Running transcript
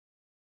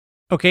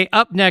Okay,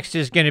 up next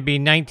is going to be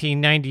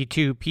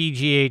 1992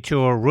 PGA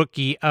Tour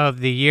Rookie of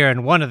the Year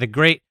and one of the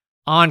great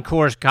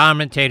on-course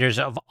commentators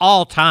of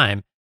all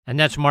time, and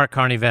that's Mark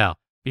Carnevale.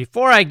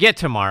 Before I get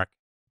to Mark,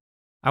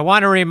 I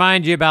want to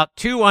remind you about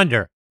 2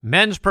 Under,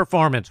 men's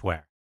performance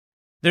wear.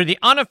 They're the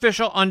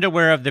unofficial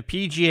underwear of the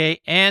PGA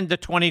and the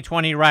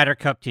 2020 Ryder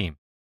Cup team.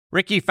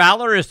 Ricky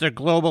Fowler is their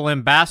global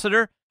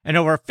ambassador, and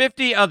over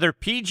 50 other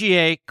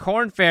PGA,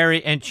 Korn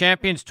Ferry, and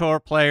Champions Tour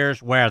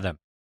players wear them.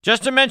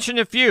 Just to mention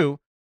a few,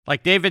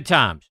 like David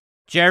Toms,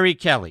 Jerry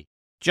Kelly,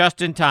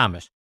 Justin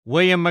Thomas,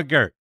 William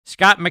McGirt,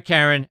 Scott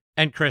McCarron,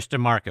 and Chris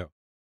DeMarco.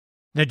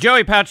 The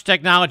Joey Pouch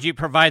technology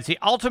provides the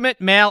ultimate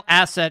male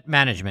asset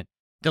management,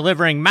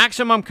 delivering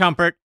maximum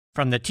comfort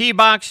from the tee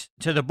box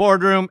to the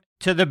boardroom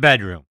to the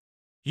bedroom.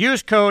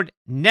 Use code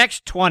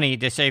NEXT20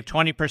 to save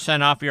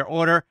 20% off your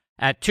order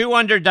at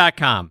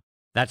 2under.com.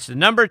 That's the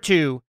number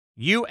 2,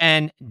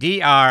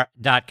 UNDR.com.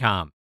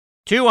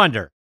 2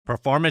 Under,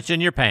 performance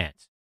in your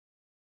pants.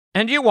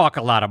 And you walk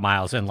a lot of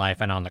miles in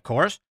life and on the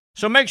course,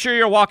 so make sure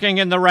you're walking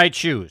in the right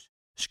shoes.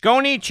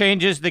 Skoni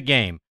changes the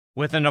game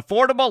with an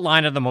affordable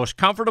line of the most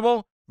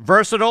comfortable,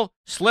 versatile,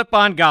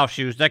 slip-on golf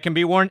shoes that can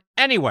be worn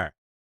anywhere.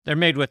 They're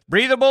made with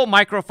breathable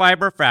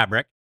microfiber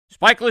fabric,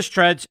 spikeless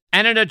treads,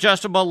 and an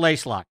adjustable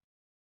lace lock.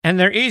 And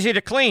they're easy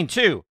to clean,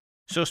 too,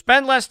 so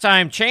spend less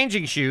time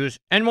changing shoes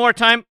and more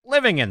time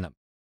living in them.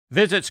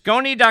 Visit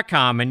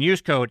Skoni.com and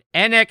use code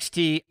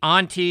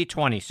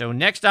NXTONT20, so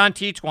next on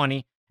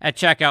T20 at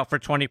checkout for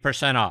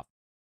 20% off.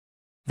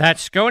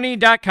 That's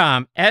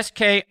Skoni.com,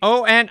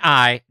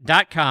 SKONI.com.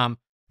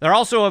 They're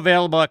also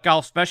available at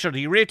golf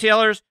specialty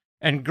retailers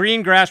and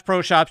green grass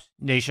pro shops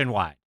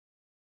nationwide.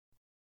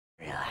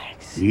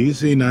 Relax.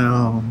 Easy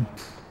now.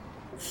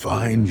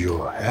 Find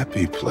your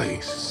happy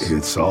place.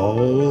 It's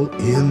all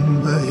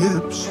in the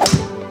hips.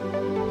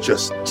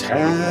 Just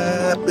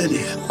tap it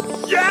in.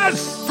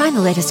 Yes! Find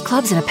the latest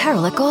clubs and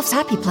apparel at Golf's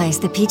Happy Place,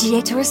 the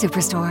PGA Tour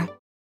Superstore.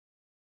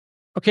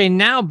 Okay,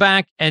 now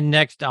back and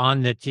next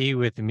on the tee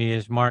with me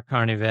is Mark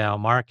Carnevale.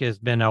 Mark has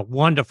been a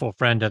wonderful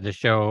friend of the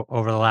show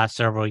over the last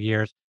several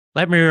years.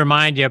 Let me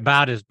remind you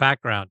about his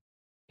background.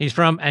 He's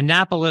from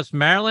Annapolis,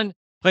 Maryland,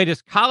 played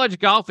his college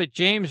golf at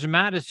James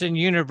Madison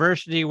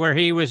University, where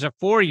he was a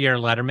 4-year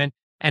letterman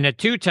and a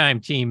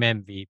 2-time team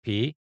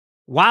MVP.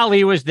 While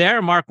he was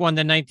there, Mark won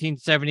the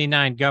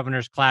 1979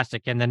 Governor's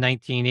Classic and the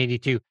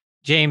 1982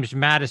 James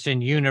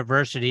Madison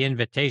University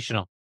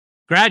Invitational.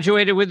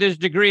 Graduated with his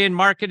degree in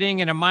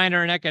marketing and a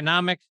minor in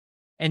economics.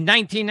 In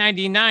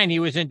 1999, he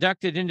was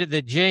inducted into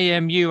the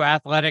JMU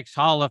Athletics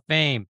Hall of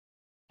Fame.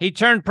 He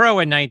turned pro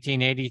in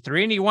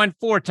 1983, and he won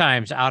 4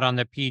 times out on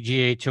the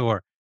PGA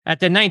Tour.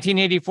 At the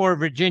 1984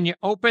 Virginia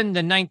Open,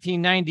 the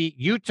 1990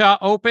 Utah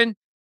Open,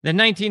 the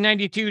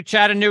 1992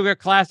 Chattanooga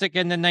Classic,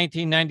 and the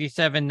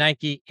 1997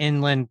 Nike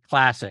Inland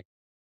Classic.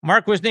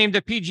 Mark was named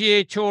the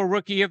PGA Tour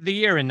Rookie of the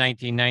Year in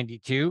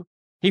 1992.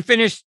 He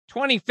finished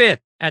 25th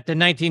at the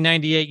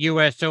 1998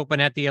 U.S. Open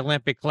at the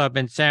Olympic Club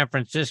in San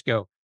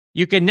Francisco.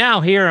 You can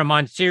now hear him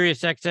on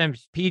Sirius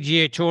XM's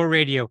PGA Tour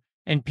Radio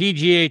and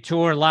PGA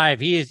Tour Live.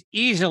 He is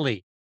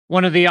easily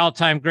one of the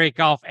all-time great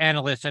golf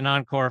analysts and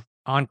on-course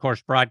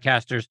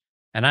broadcasters,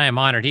 and I am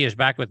honored he is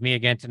back with me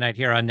again tonight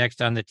here on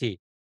Next on the Tee.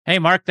 Hey,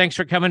 Mark, thanks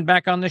for coming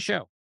back on the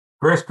show.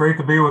 Chris, great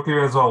to be with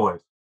you as always.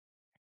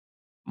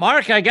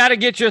 Mark, I got to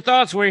get your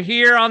thoughts. We're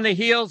here on the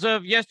heels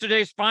of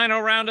yesterday's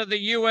final round of the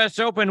U.S.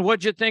 Open.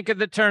 What'd you think of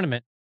the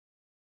tournament?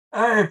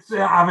 It's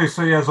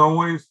obviously, as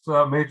always,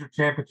 major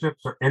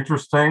championships are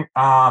interesting.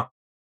 I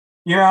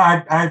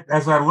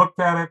as I looked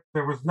at it,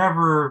 there was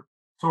never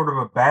sort of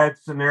a bad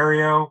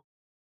scenario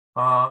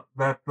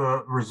that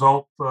the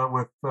result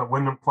with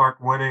Wyndham Clark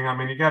winning. I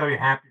mean, you got to be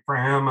happy for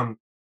him. And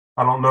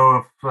I don't know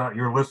if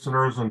your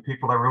listeners and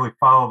people that really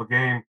follow the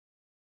game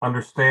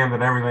understand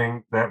that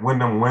everything that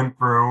Wyndham went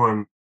through.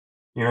 And,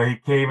 he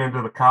came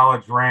into the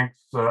college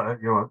ranks, a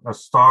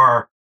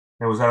star.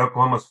 It was at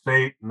Oklahoma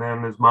State. And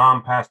then his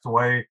mom passed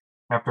away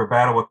after a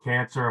battle with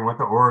cancer and went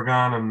to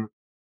Oregon. And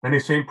then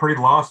he seemed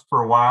pretty lost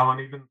for a while. And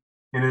even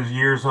in his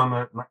years on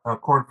the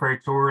Korn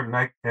Ferry Tour and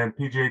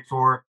PGA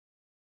Tour,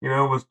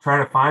 was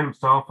trying to find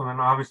himself. And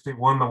then obviously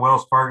won the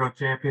Wells Fargo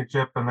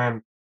Championship. And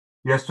then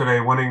yesterday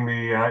winning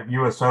the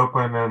U.S.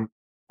 Open. And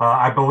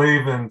I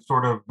believe in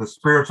sort of the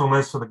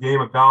spiritualness of the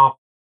game of golf.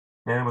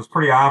 And it was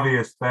pretty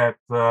obvious that,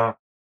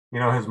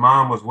 his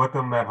mom was with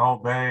him that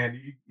whole day. And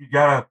you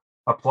got to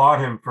applaud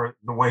him for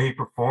the way he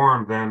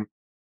performed. And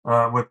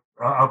with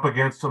up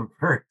against some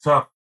very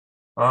tough,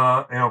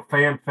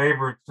 fan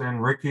favorites in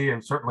Ricky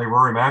and certainly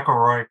Rory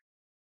McIlroy.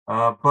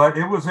 But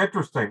it was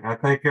interesting. I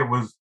think it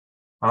was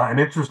an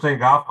interesting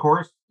golf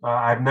course.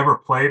 I've never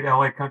played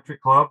LA Country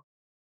Club,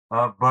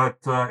 but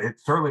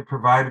it certainly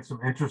provided some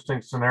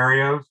interesting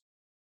scenarios.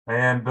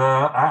 And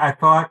I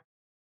thought,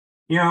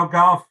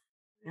 golf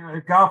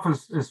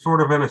is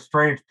sort of in a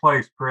strange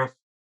place, Chris,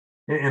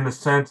 in the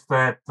sense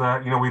that,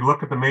 we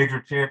look at the major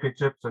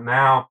championships and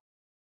now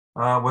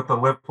with the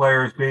LIV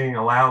players being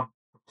allowed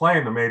to play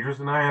in the majors,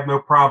 and I have no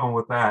problem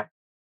with that.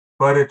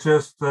 But it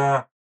just,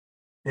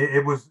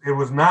 it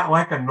was not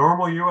like a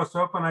normal U.S.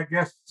 Open, I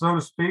guess, so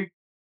to speak,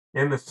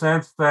 in the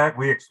sense that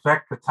we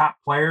expect the top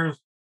players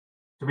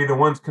to be the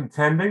ones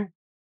contending.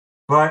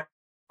 But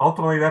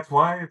ultimately, that's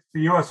why it's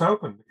the U.S.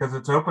 Open, because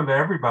it's open to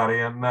everybody.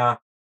 And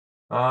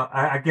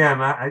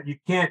you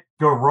can't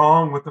go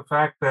wrong with the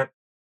fact that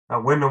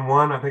Wyndham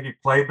won. I think he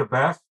played the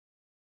best,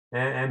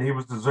 and he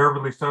was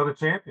deservedly so the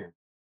champion.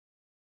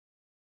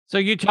 So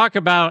you talk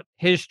about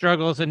his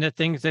struggles and the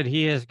things that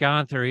he has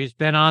gone through. He's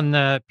been on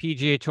the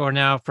PGA Tour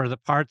now for the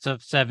parts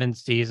of 7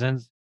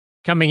 seasons.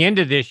 Coming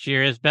into this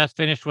year, his best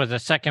finish was a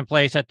second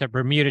place at the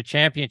Bermuda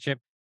Championship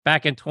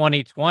back in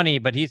 2020,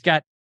 but he's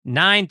got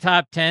 9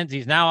 top 10s.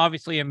 He's now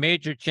obviously a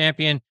major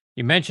champion.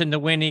 You mentioned the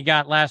win he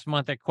got last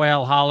month at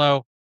Quail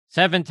Hollow,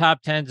 7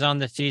 top 10s on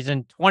the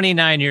season,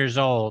 29 years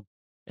old.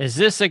 Is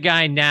this a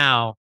guy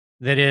now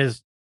that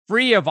is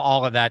free of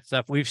all of that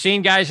stuff? We've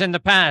seen guys in the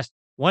past,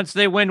 once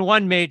they win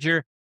one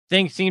major,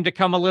 things seem to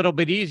come a little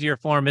bit easier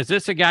for him. Is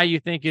this a guy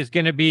you think is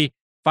going to be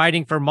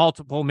fighting for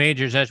multiple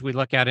majors as we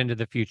look out into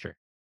the future?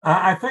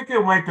 I think it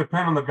might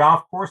depend on the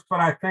golf course, but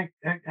I think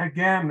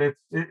again,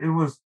 it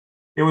was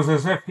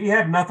as if he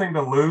had nothing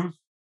to lose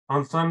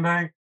on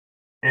Sunday,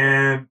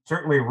 and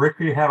certainly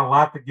Ricky had a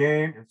lot to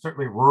gain, and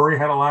certainly Rory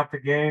had a lot to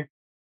gain.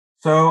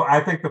 So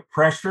I think the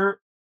pressure,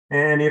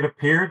 and it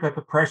appeared that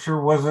the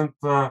pressure wasn't,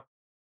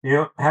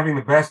 having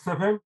the best of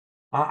him.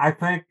 I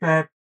think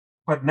that,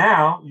 but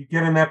now you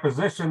get in that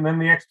position, then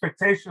the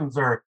expectations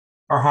are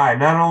high,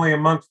 not only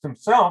amongst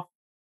himself,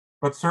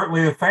 but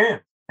certainly the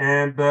fans,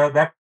 and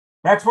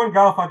that's when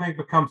golf, I think,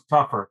 becomes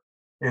tougher,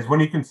 is when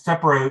you can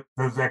separate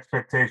those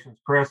expectations,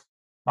 Chris.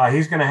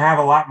 He's going to have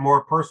a lot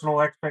more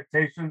personal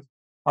expectations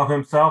of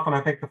himself, and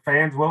I think the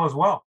fans will as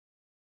well.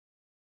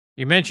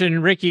 You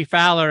mentioned Ricky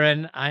Fowler,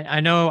 and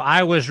I know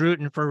I was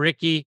rooting for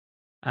Ricky.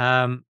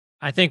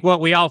 I think what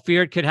we all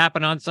feared could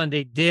happen on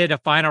Sunday did. A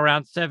final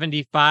round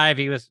 75.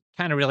 He was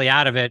kind of really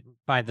out of it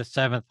by the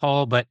 7th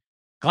hole, but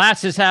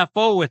glass is half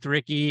full with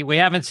Ricky. We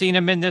haven't seen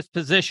him in this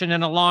position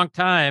in a long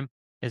time.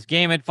 His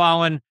game had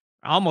fallen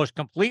almost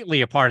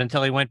completely apart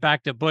until he went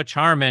back to Butch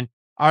Harmon.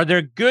 Are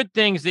there good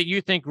things that you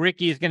think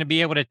Ricky is going to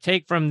be able to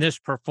take from this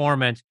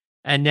performance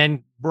and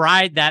then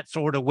ride that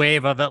sort of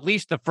wave of at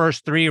least the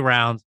first 3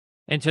 rounds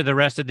into the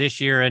rest of this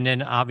year and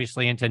then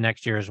obviously into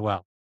next year as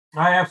well?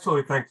 I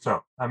absolutely think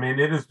so. I mean,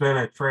 it has been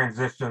a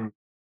transition,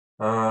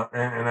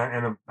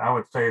 and I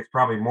would say it's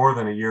probably more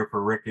than a year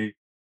for Ricky,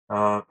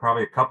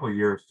 probably a couple of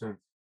years since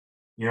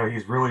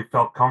he's really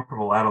felt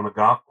comfortable out on the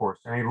golf course,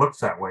 and he looks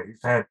that way.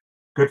 He's had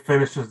good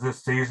finishes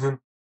this season,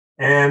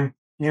 and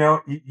you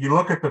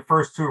look at the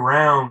first 2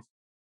 rounds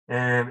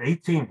and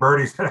 18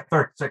 birdies at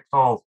 36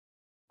 holes.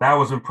 That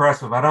was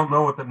impressive. I don't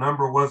know what the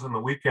number was in the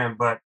weekend,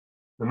 but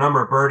the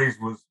number of birdies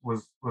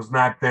was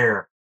not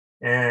there.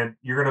 And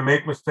you're going to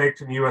make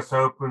mistakes in U.S.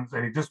 Opens,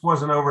 and he just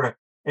wasn't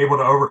able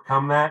to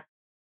overcome that.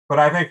 But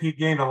I think he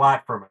gained a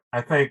lot from it.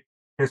 I think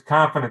his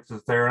confidence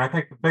is there, and I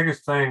think the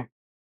biggest thing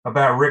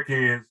about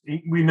Ricky is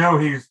we know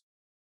he's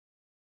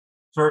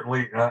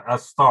certainly a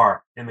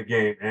star in the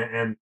game,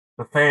 and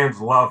the fans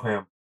love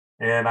him.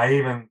 And I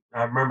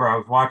remember I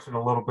was watching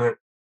a little bit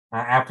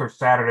after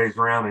Saturday's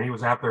round, and he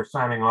was out there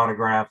signing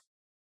autographs.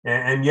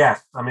 And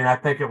yes, I mean, I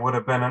think it would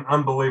have been an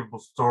unbelievable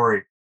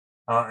story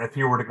if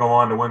he were to go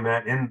on to win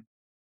that in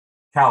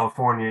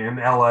California, in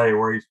LA,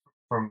 where he's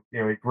from. He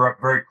grew up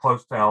very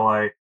close to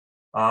LA.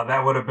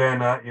 That would have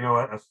been,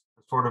 a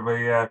sort of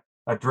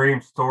a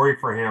dream story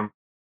for him.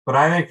 But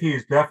I think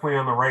he's definitely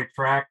on the right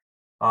track.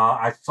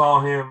 I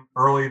saw him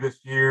early this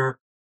year,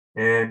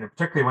 and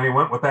particularly when he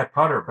went with that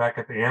putter back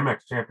at the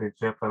Amex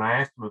Championship, and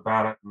I asked him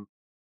about it.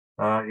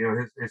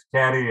 And his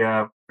caddy,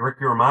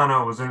 Ricky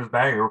Romano, was in his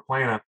bag. They were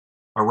playing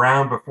a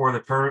round before the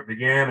tournament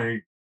began, and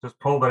he just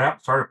pulled it out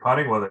and started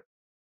putting with it.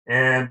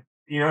 And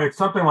it's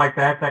something like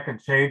that can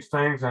change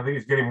things. I think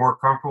he's getting more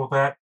comfortable with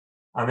that.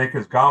 I think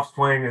his golf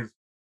swing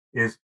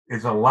is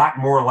a lot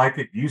more like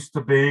it used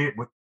to be,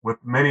 with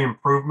many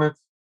improvements.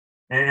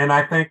 And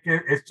I think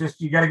it's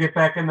just, you got to get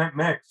back in that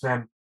mix.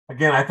 And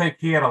again, I think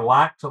he had a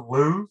lot to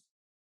lose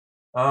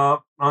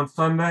on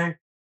Sunday,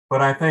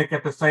 but I think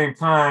at the same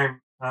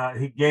time,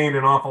 he gained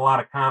an awful lot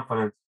of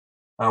confidence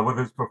with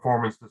his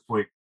performance this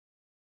week.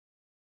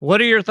 What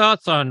are your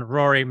thoughts on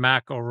Rory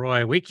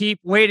McIlroy? We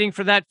keep waiting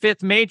for that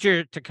 5th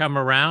major to come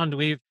around.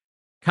 We've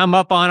come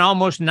up on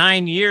almost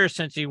 9 years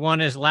since he won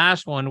his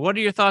last one. What are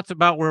your thoughts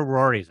about where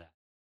Rory's at?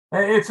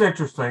 It's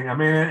interesting. I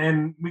mean,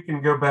 and we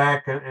can go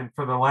back, and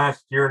for the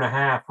last year and a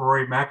half,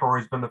 Rory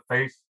McIlroy's been the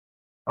face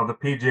of the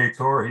PGA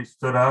Tour. He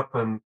stood up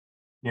and,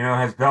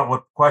 has dealt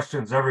with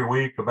questions every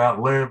week about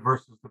LIV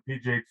versus the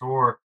PGA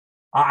Tour.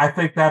 I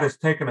think that has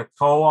taken a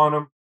toll on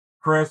him,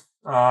 Chris.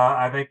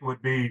 I think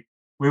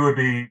we would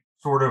be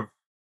sort of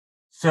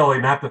silly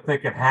not to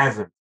think it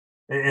hasn't.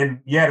 And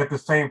yet at the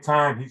same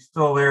time, he's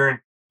still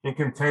there in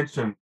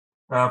contention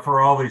for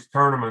all these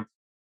tournaments.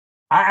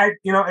 And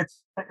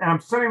I'm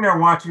sitting there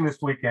watching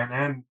this weekend,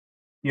 and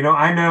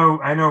I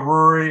know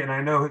Rory, and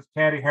I know his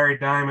caddy Harry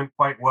Diamond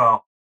quite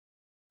well,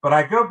 but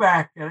I go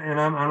back and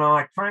I'm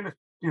like trying to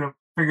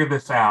figure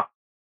this out.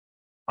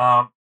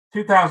 Um,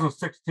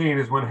 2016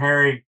 is when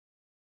Harry,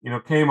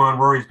 came on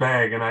Rory's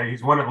bag, and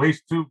he's won at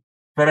least 2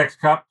 FedEx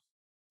Cups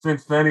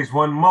since then. He's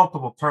won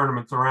multiple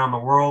tournaments around the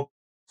world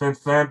since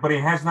then, but he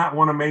has not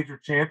won a major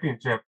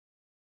championship.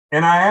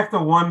 And I have to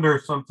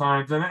wonder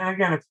sometimes, and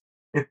again,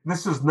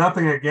 this is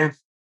nothing against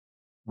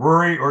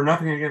Rory or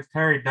nothing against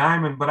Harry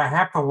Diamond, but I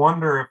have to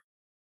wonder if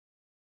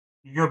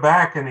you go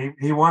back and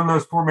he won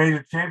those 4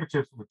 major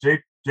championships with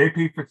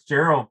J.P.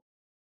 Fitzgerald.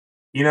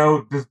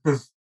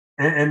 Does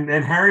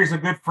and Harry's a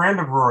good friend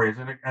of Rory's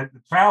and a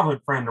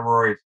childhood friend of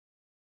Rory's.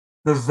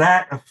 Does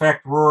that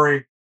affect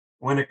Rory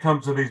when it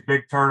comes to these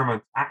big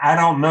tournaments? I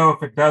don't know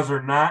if it does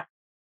or not,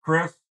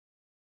 Chris,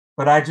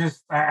 but I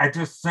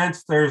just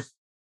sense there's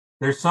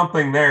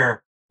something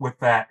there with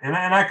that, and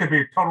I could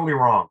be totally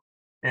wrong.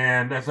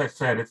 And as I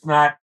said, it's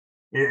not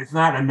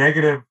a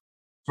negative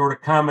sort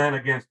of comment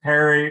against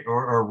Harry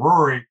or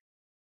Rory,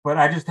 but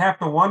I just have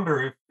to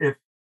wonder if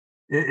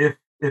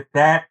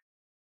that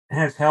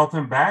has held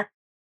him back.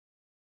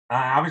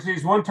 Obviously,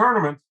 he's won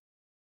tournaments,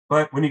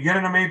 but when you get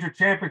in a major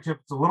championship,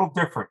 it's a little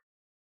different.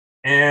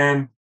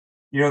 And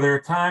there are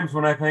times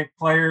when I think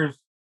players,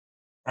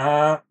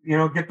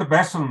 get the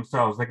best of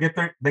themselves. They get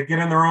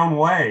in their own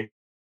way.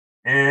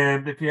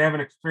 And if you have an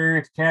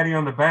experienced caddy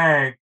on the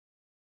bag,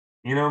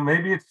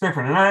 maybe it's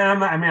different.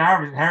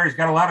 And Harry's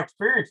got a lot of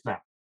experience now.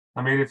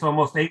 I mean, it's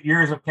almost 8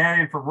 years of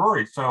caddying for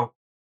Rory. So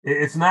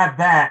it's not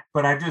that,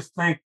 but I just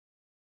think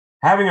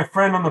having a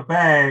friend on the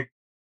bag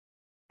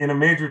in a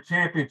major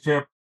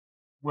championship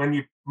when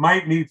you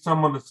might need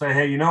someone to say,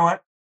 hey, you know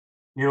what?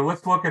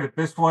 Let's look at it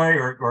this way,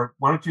 or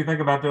why don't you think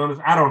about doing this?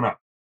 I don't know.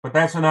 But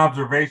that's an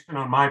observation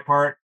on my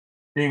part,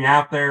 being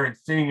out there and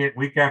seeing it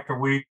week after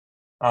week.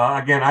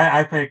 Again,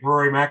 I think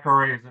Rory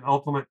McIlroy is an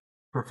ultimate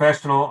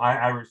professional.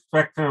 I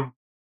respect him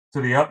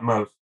to the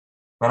utmost,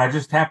 but I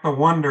just have to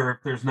wonder if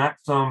there's not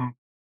some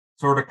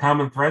sort of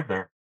common thread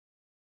there.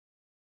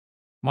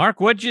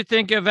 Mark, what'd you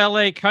think of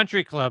LA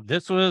Country Club?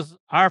 This was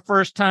our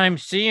first time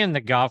seeing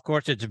the golf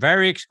course. It's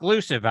very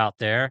exclusive out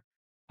there.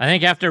 I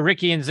think after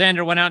Ricky and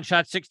Xander went out and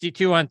shot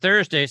 62 on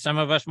Thursday, some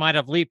of us might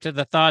have leaped to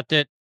the thought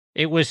that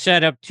it was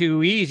set up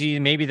too easy.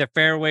 Maybe the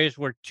fairways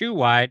were too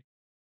wide.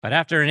 But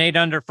after an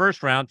 8-under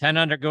first round,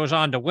 10-under goes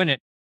on to win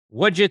it.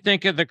 What'd you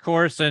think of the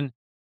course? And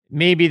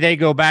maybe they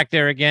go back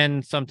there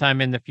again sometime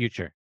in the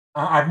future.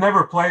 I've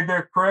never played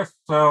there, Chris.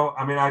 So,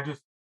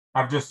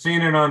 I've just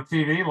seen it on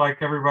TV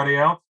like everybody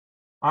else.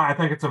 I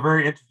think it's a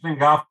very interesting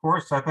golf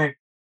course. I think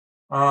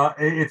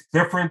it's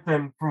different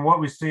than from what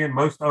we see in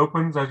most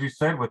opens, as you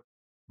said, with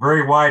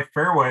very wide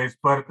fairways.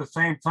 But at the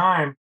same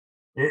time,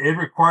 it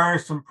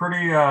requires some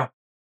pretty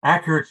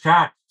accurate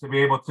shots to be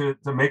able to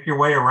make your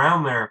way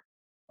around there.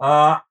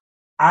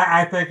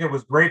 I think it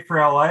was great for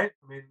LA. I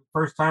mean, the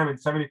first time in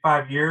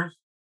 75 years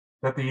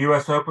that the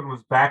U.S. Open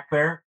was back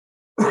there.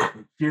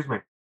 Excuse me.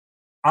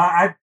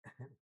 I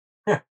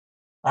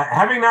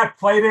having not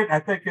played it, I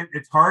think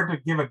it's hard to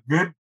give a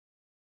good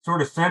sort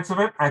of sense of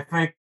it. I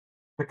think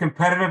the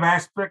competitive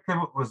aspect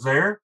of it was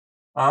there.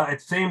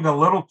 It seemed a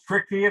little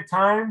tricky at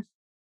times,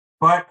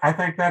 but I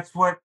think that's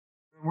what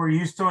we're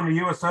used to in the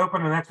U.S.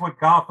 Open, and that's what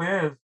golf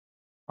is.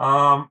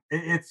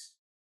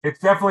 It's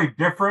definitely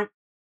different,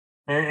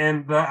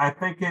 and I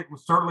think it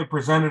certainly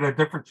presented a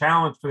different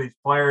challenge for these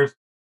players.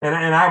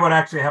 And I would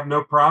actually have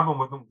no problem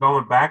with them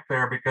going back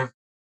there because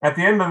at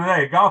the end of the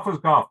day, golf is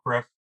golf,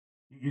 Chris.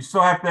 You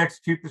still have to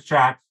execute the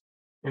shots,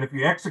 and if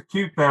you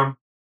execute them,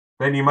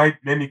 then you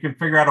can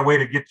figure out a way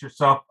to get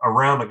yourself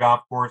around the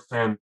golf course.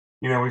 And,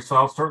 we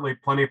saw certainly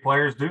plenty of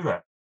players do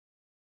that.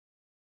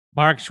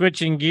 Mark,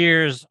 switching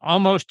gears,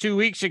 almost 2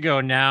 weeks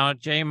ago now,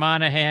 Jay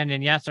Monahan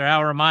and Yasser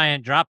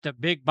Al-Rumayyan dropped a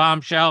big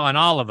bombshell on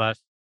all of us.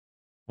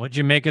 What'd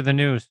you make of the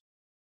news?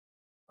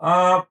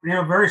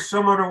 Very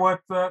similar to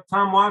what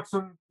Tom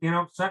Watson,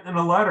 sent in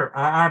a letter.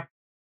 I'm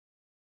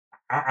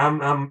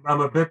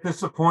a bit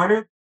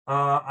disappointed.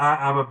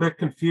 I'm a bit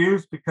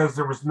confused because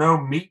there was no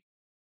meat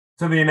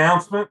to the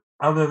announcement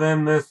other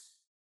than this,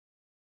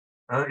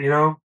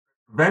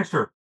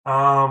 venture.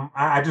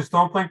 I just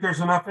don't think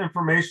there's enough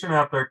information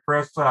out there,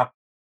 Chris.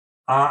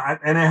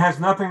 And it has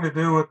nothing to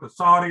do with the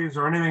Saudis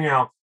or anything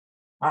else.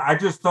 I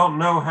just don't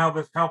know how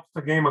this helps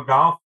the game of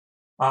golf.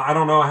 I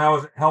don't know how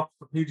it helps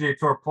the PGA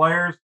Tour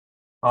players.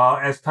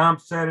 As Tom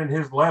said in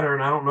his letter,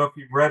 and I don't know if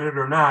you've read it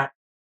or not.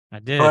 I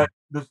did. But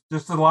there's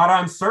just a lot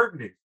of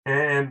uncertainty.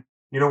 And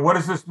what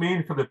does this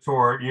mean for the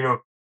tour?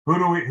 Who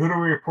do we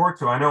report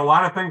to? I know a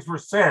lot of things were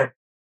said,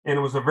 and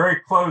it was a very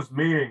closed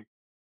meeting.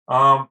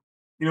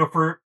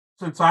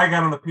 Since I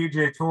got on the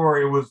PGA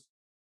Tour, it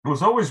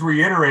was always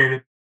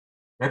reiterated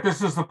that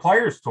this is the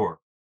Players Tour.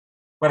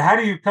 But how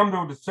do you come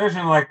to a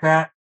decision like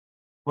that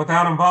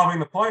without involving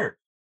the players?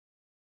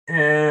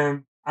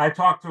 And I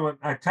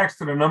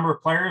texted a number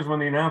of players when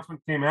the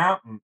announcement came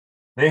out, and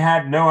they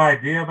had no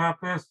idea about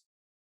this.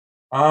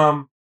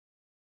 If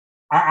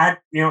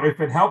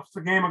it helps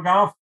the game of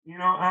golf,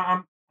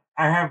 I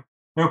have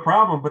no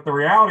problem. But the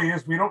reality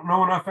is we don't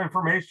know enough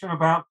information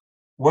about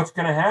what's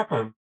going to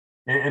happen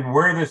and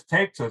where this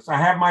takes us. I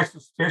have my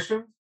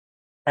suspicions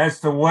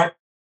as to what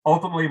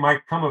ultimately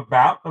might come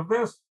about of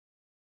this.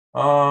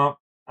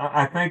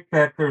 I think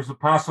that there's a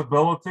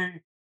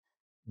possibility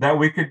that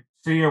we could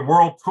see a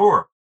world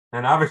tour.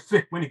 And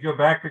obviously, when you go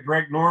back to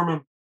Greg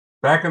Norman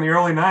back in the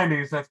early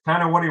 90s, that's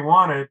kind of what he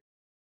wanted.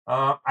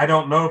 I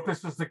don't know if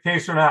this is the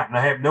case or not. And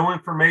I have no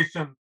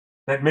information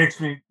that makes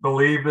me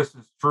believe this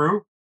is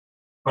true.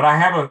 But I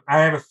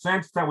have a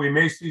sense that we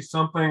may see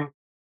something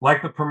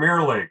like the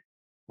Premier League,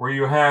 where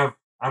you have,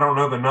 I don't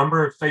know the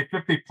number, say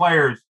 50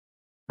 players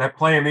that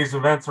play in these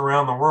events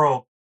around the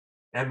world,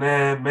 and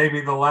then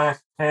maybe the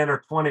last 10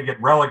 or 20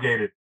 get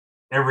relegated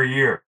every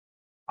year.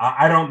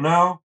 I don't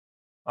know.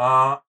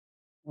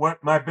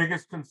 What my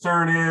biggest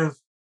concern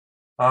is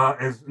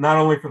not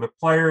only for the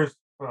players,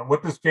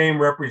 what this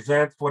game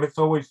represents, what it's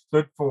always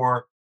stood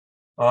for,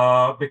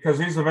 because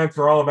these events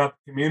are all about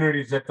the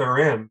communities that they're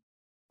in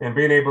and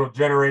being able to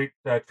generate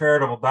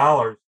charitable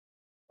dollars.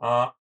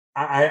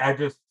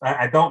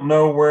 I don't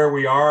know where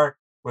we are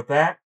with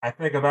that. I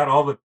think about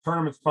all the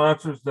tournament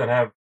sponsors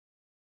that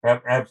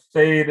have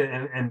stayed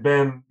and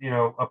been,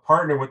 a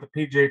partner with the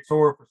PGA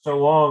Tour for so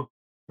long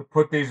to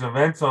put these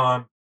events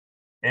on,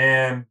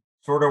 and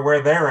sort of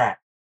where they're at.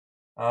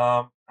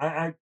 But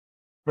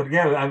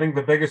again, I think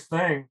the biggest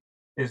thing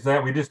is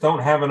that we just don't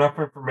have enough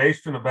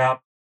information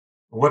about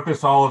what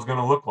this all is going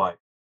to look like.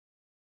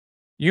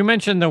 You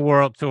mentioned the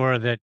world tour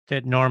that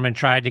Norman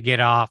tried to get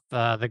off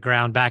the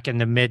ground back in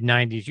the mid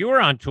 90s. You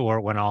were on tour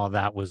when all of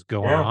that was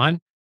going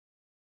on.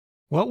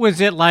 What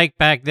was it like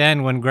back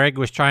then when Greg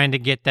was trying to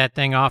get that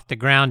thing off the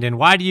ground? And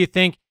why do you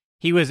think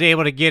he was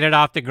able to get it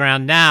off the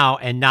ground now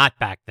and not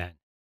back then?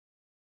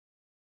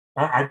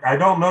 I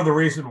don't know the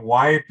reason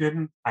why it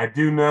didn't. I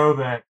do know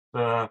that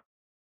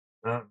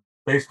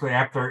basically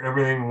after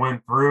everything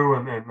went through,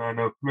 and I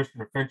know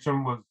Commissioner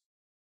Fincham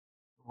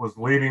was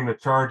leading the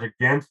charge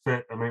against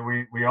it. I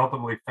mean, we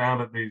ultimately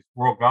founded these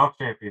World Golf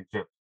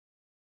Championships.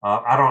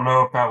 I don't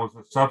know if that was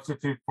a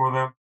substitute for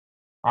them.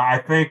 I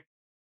think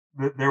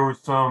that there was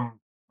some.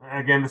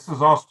 Again, this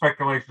is all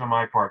speculation on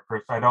my part,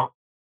 Chris. I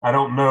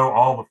don't know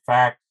all the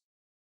facts,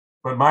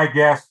 but my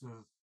guess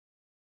is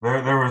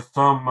there was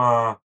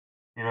some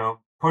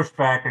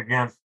pushback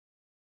against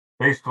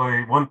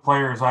basically one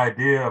player's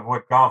idea of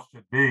what golf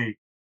should be,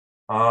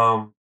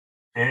 and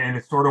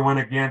it sort of went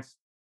against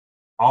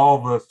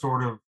all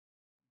the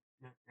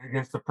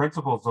against the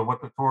principles of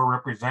what the tour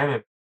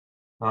represented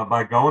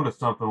by going to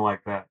something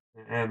like that.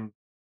 And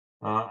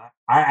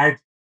I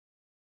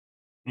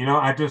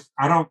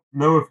don't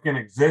know if it can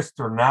exist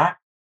or not.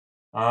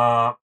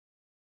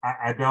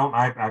 I don't.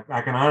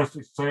 I can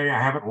honestly say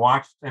I haven't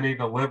watched any of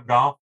the live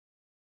golf.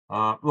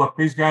 Look,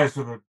 these guys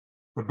are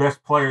the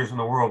best players in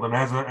the world, and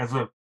as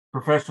a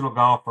professional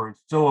golfer and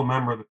still a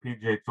member of the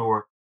PGA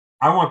Tour,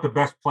 I want the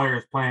best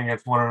players playing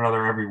against one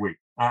another every week.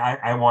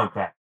 I want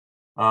that.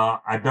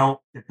 I don't.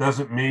 It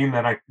doesn't mean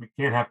that we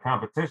can't have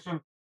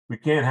competition. We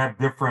can't have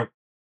different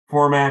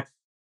formats,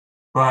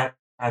 but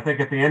I think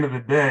at the end of the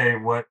day,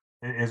 what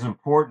is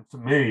important to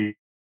me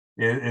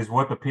is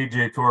what the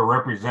PGA Tour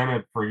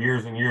represented for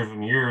years and years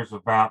and years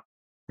about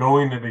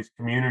going to these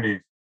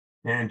communities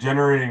and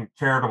generating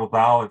charitable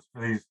dollars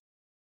for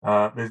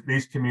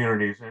these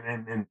communities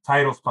and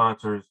title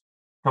sponsors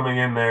coming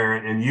in there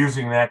and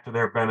using that to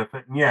their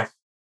benefit. And yes,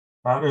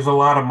 there's a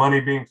lot of money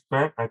being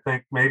spent. I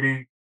think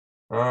maybe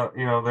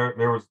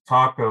there was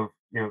talk of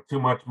too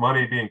much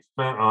money being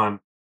spent on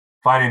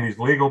fighting these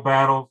legal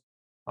battles.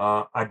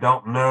 I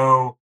don't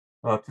know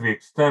to the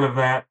extent of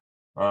that.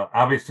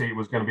 Obviously, it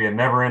was going to be a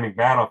never-ending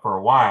battle for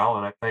a while,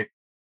 and I think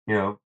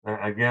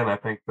again, I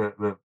think that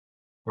the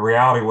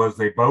reality was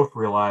they both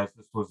realized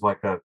this was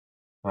like a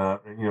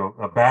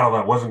battle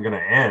that wasn't going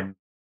to end.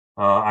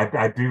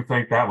 I do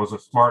think that was a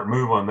smart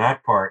move on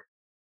that part,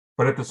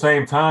 but at the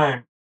same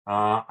time,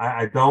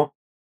 I don't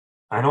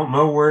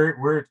know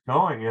where it's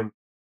going, and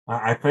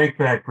I think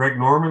that Greg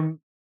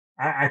Norman,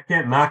 I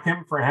can't knock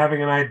him for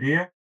having an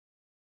idea,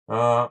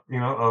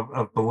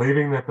 of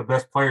believing that the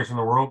best players in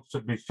the world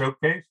should be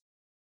showcased,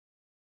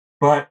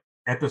 but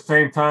at the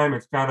same time,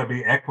 it's got to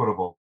be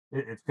equitable.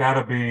 It's got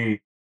to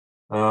be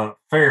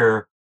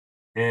fair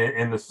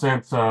in the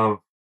sense of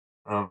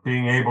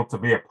being able to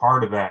be a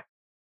part of that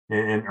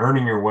and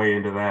earning your way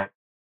into that.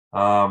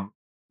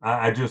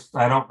 I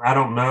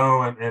don't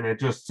know, and it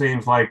just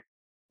seems like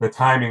the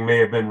timing may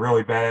have been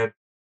really bad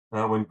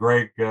when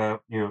Greg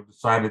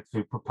decided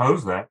to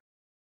propose that,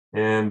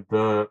 and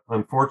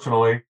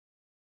unfortunately,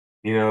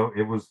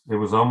 it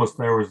was almost,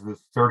 there was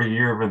this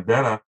 30-year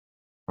vendetta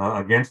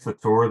against the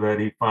tour that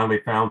he finally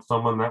found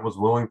someone that was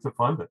willing to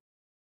fund it.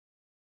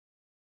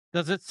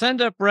 Does it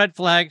send up red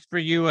flags for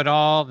you at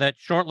all that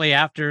shortly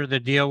after the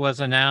deal was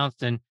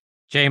announced and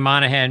Jay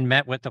Monahan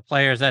met with the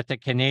players at the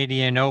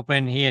Canadian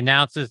Open, he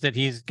announces that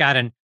he's got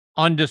an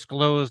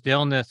undisclosed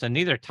illness, and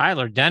neither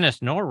Tyler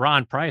Dennis nor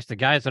Ron Price, the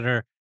guys that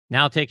are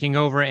now taking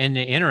over in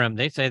the interim,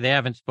 they say they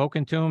haven't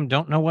spoken to him,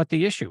 don't know what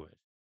the issue is.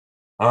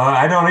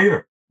 I don't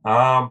either.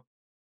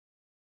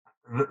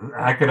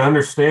 I could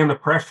understand the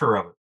pressure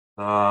of it.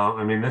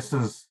 I mean, this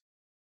is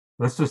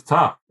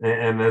tough,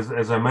 and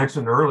as I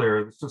mentioned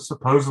earlier, this is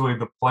supposedly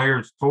the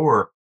Players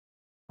Tour.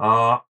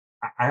 Uh,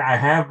 I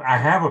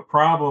have a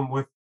problem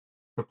with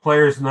the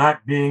players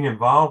not being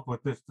involved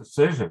with this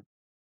decision.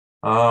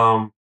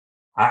 Um,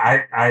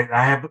 I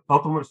have the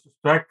ultimate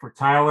respect for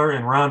Tyler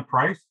and Ron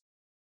Price,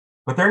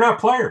 but they're not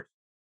players.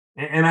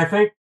 And I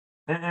think,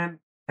 and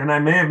and I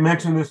may have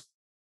mentioned this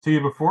to you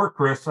before,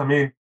 Chris. I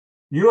mean,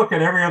 you look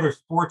at every other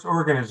sports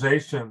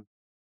organization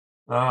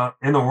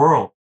in the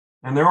world,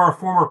 and there are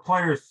former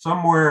players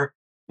somewhere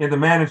in the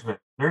management.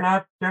 They're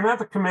not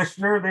the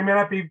commissioner. They may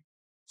not be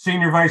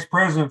senior vice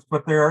presidents,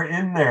 but they are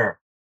in there,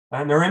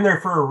 and they're in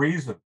there for a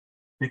reason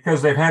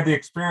because they've had the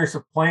experience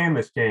of playing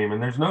this game,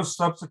 and there's no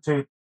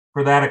substitute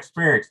for that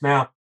experience.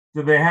 Now,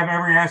 do they have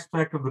every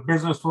aspect of the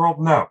business world?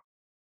 No,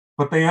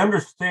 but they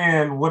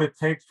understand what it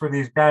takes for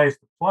these guys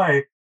to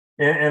play.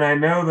 And I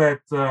know that.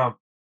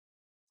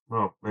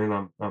 Oh,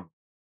 and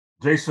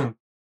Jason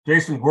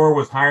Jason Gore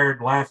was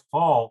hired last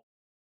fall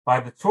by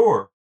the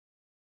tour,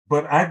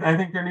 but I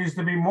think there needs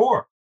to be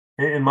more,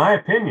 in my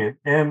opinion.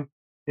 And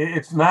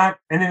it's not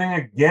anything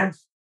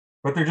against,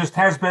 but there just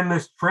has been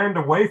this trend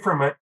away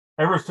from it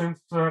ever since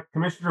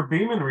Commissioner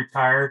Beeman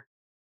retired.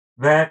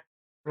 That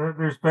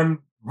there's been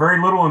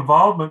very little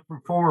involvement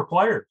from former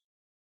players,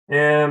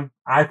 and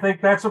I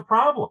think that's a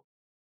problem.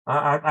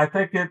 I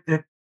think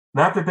it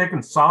not that they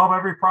can solve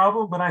every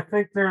problem, but I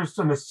think there's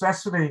a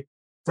necessity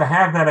to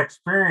have that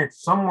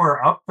experience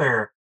somewhere up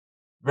there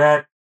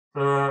that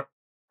uh,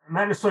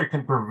 not necessarily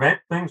can prevent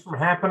things from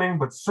happening,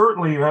 but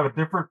certainly you have a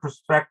different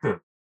perspective.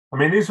 I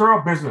mean, these are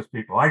all business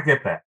people. I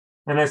get that.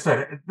 And I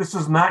said, this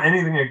is not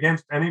anything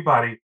against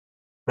anybody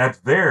that's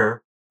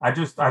there.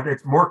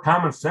 It's more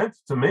common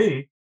sense to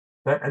me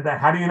that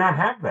how do you not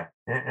have that?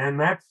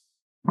 And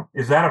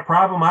is that a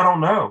problem? I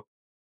don't know.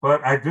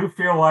 But I do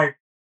feel like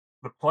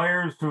the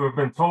players who have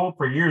been told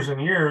for years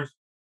and years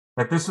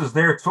that this is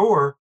their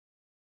tour,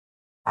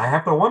 I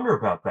have to wonder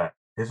about that.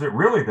 Is it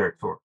really their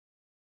tour?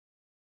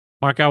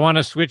 Mark, I want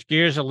to switch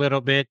gears a little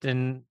bit.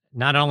 And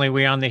not only are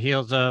we on the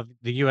heels of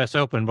the U.S.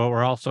 Open, but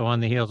we're also on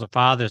the heels of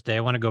Father's Day.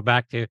 I want to go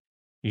back to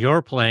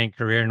your playing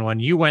career. And when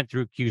you went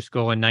through Q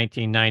School in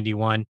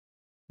 1991,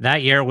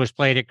 that year was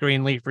played at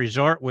Greenleaf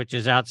Resort, which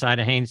is outside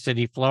of Haines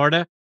City,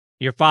 Florida.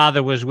 Your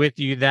father was with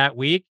you that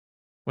week.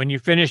 When you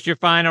finished your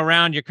final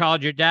round, you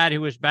called your dad,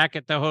 who was back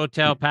at the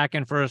hotel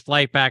packing for his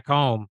flight back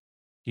home.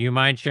 Do you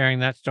mind sharing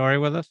that story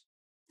with us?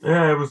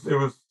 Yeah, it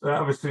was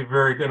obviously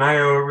very good. And I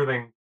owe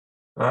everything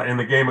in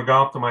the game of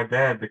golf to my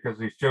dad because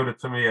he showed it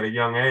to me at a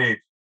young age.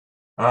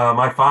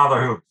 My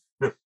father, who was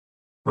this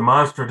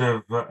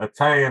demonstrative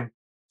Italian,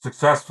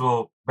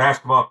 successful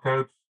basketball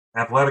coach,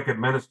 athletic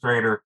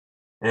administrator,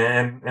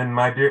 and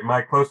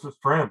my closest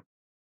friend.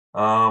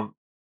 Um,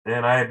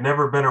 and I had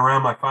never been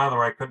around my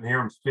father. I couldn't hear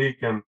him speak,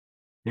 and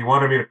he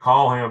wanted me to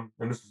call him.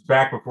 And this is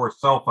back before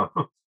cell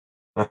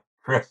phones,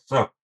 Chris.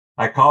 So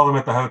I called him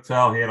at the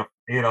hotel. He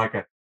had like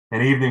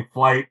an evening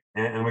flight,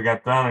 and we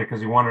got done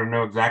because he wanted to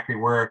know exactly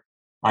where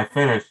I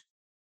finished.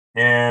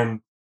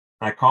 And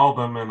I called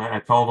him and I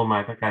told him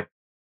I think I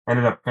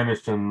ended up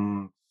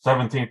finishing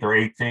 17th or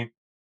 18th,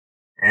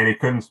 and he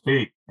couldn't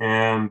speak.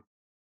 And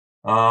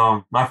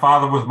my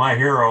father was my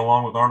hero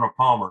along with Arnold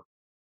Palmer.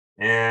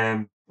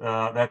 And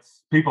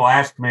that's people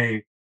ask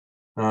me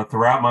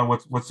throughout my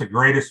what's the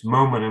greatest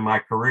moment in my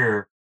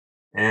career.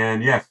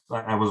 And yes,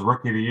 I was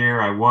rookie of the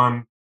year. I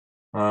won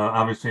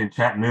obviously in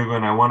Chattanooga,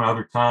 and I won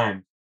other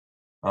times.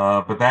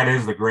 But that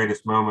is the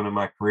greatest moment in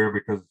my career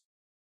because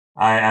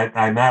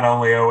I not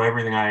only owe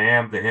everything I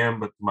am to him,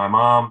 but to my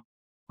mom,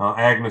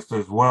 Agnes,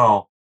 as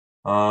well,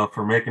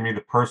 for making me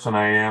the person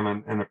I am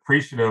and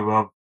appreciative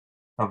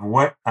of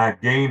what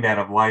I've gained out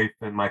of life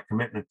and my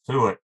commitment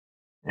to it.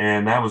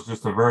 And that was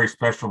just a very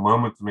special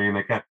moment to me.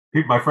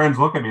 And my friends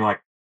look at me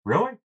like,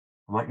 really?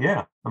 I'm like,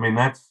 yeah. I mean,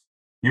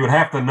 you would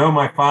have to know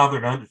my father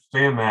to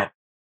understand that.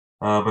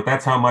 But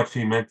that's how much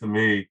he meant to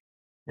me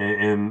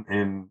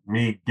in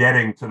me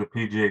getting to the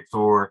PGA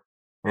Tour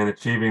and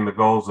achieving the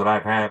goals that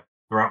I've had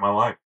throughout my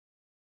life.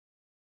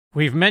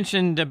 We've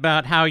mentioned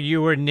about how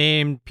you were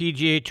named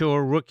PGA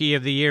Tour Rookie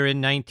of the Year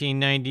in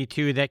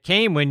 1992. That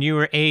came when you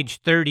were age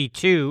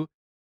 32.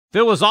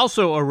 Phil was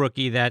also a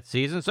rookie that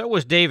season, so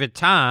was David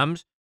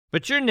Toms.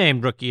 But you're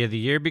named Rookie of the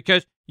Year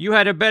because you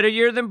had a better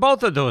year than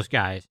both of those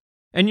guys.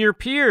 And your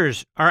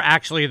peers are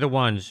actually the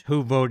ones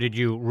who voted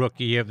you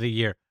Rookie of the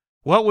Year.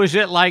 What was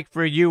it like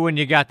for you when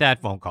you got that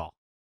phone call?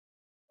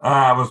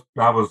 I was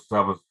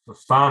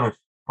astonished,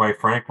 quite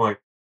frankly.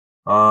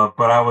 But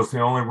I was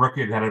the only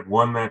rookie that had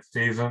won that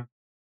season.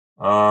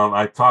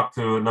 I talked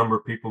to a number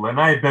of people,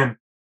 and I had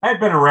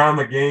been around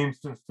the game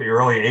since the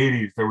early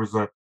 '80s. There was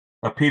a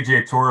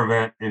PGA Tour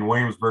event in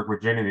Williamsburg,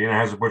 Virginia, the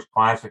Anheuser-Busch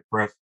Classic,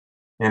 Chris,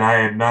 and I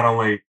had not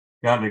only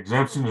gotten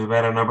exemptions to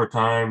that a number of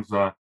times.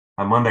 I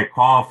Monday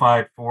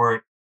qualified for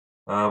it.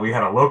 We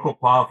had a local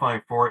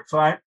qualifying for it, so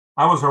I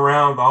was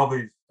around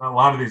a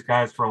lot of these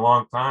guys for a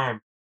long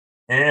time,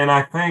 and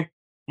I think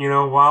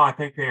while I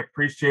think they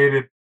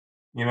appreciated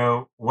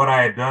what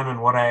I had done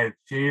and what I had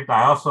achieved,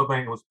 I also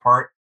think it was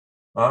part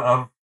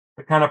of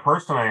the kind of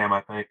person I am.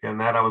 I think, and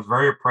that I was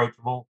very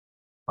approachable.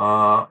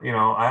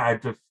 I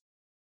just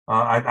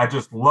I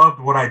just loved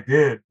what I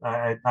did.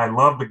 I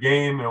loved the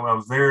game. And I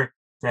was there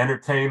to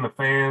entertain the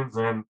fans.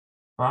 And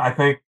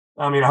I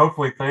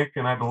hopefully think,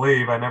 and I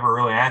believe, I never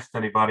really asked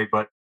anybody,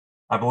 but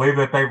I believe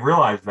that they've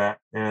realized that.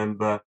 And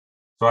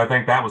so I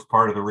think that was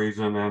part of the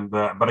reason. And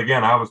but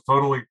again, I was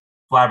totally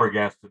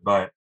flabbergasted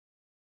by it.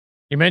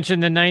 You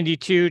mentioned the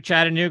 92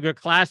 Chattanooga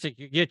Classic.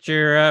 You get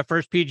your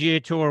first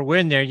PGA Tour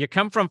win there. You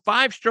come from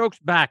 5 strokes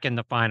back in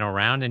the final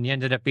round, and you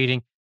ended up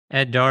beating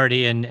Ed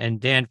Doherty and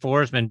Dan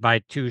Forsman by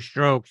 2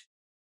 strokes.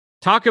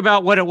 Talk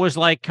about what it was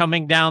like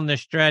coming down the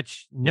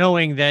stretch,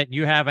 knowing that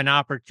you have an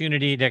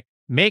opportunity to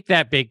make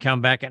that big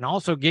comeback and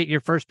also get your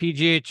first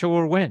PGA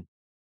Tour win.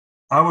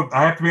 I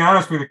have to be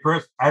honest with you,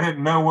 Chris. I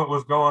didn't know what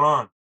was going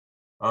on.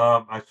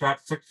 I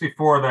shot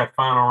 64 that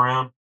final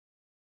round.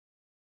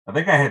 I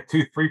think I had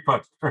 2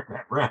 3-putts during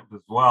that round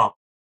as well.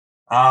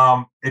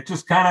 It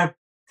just kind of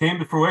came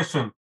to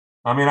fruition.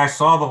 I mean, I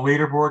saw the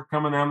leaderboard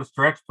coming down the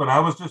stretch, but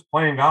I was just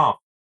playing golf.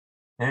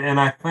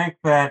 And I think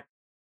that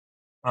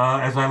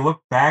as I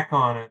look back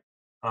on it,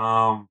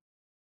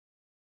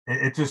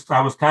 it just,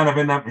 I was kind of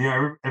in that,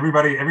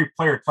 every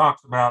player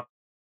talks about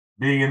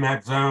being in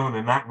that zone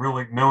and not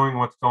really knowing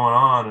what's going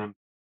on.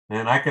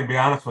 And I can be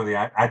honest with you,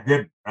 I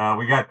didn't.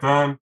 We got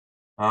done.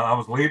 I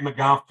was leading the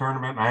golf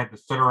tournament and I had to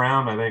sit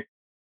around, I think,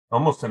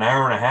 almost an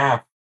hour and a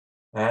half.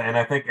 And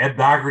I think Ed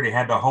Dougherty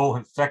had to hold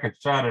his second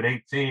shot at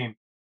 18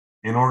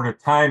 in order to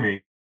tie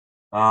me.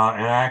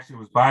 And I actually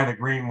was by the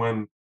green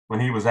when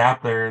he was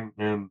out there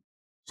and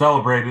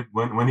celebrated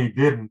when he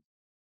didn't.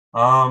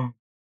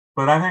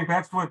 But I think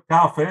that's what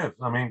golf is.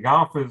 I mean,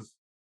 golf is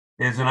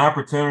an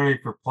opportunity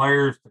for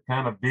players to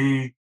kind of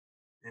be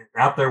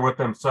out there with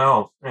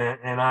themselves.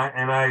 And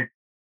I,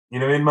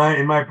 in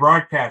my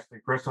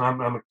broadcasting, Chris, and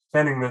I'm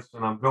extending this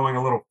and I'm going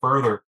a little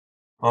further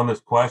on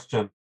this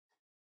question.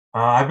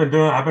 I've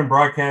been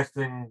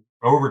broadcasting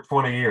over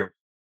 20 years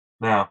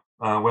now,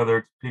 whether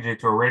it's PGA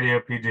Tour Radio,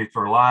 PGA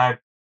Tour Live.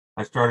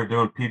 I started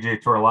doing PGA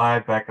Tour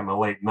Live back in the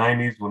late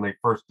 90s when they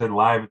first did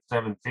live at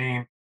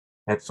 17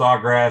 at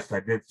Sawgrass.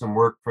 I did some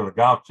work for the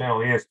Golf Channel,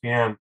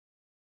 ESPN.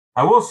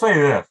 I will say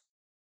this.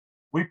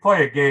 We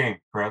play a game,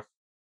 Chris,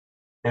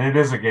 and it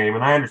is a game.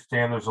 And I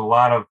understand there's a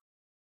lot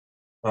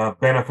of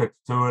benefits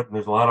to it, and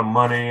there's a lot of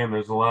money, and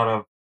there's a lot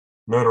of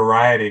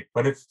notoriety,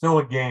 but it's still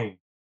a game.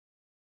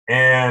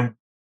 And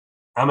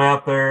I'm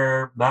out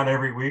there not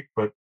every week,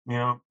 but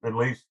at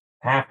least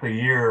half the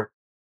year,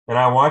 and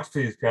I watch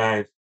these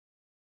guys,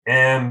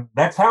 and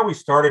that's how we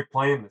started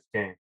playing this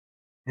game.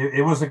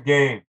 It was a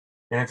game,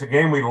 and it's a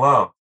game we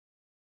love.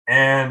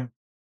 And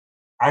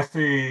I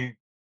see,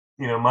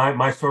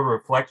 my sort of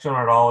reflection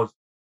on it all is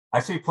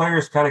I see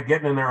players kind of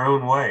getting in their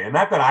own way, and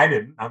not that I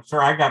didn't. I'm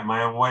sure I got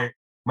my own way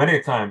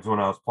many times when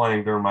I was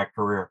playing during my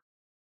career,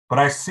 but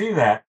I see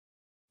that,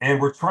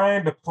 and we're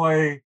trying to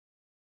play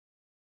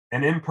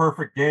an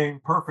imperfect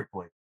game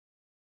perfectly.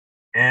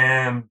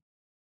 And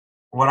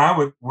what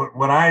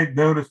I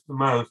noticed the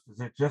most is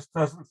it just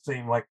doesn't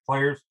seem like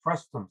players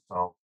trust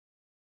themselves.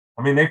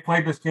 I mean, they've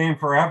played this game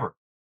forever.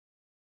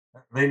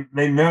 They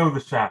know the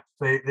shots.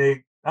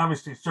 They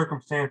obviously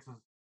circumstances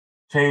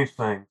change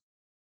things.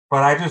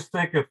 But I just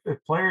think if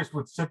players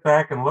would sit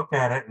back and look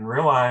at it and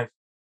realize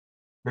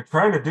they're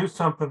trying to do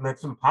something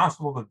that's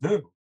impossible to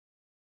do.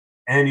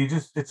 And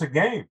it's a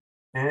game.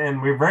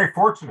 And we're very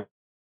fortunate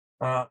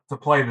to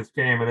play this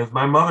game. And as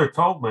my mother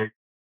told me,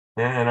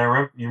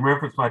 and you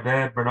referenced my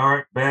dad,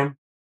 Bernard, Ben,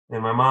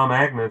 and my mom,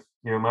 Agnes.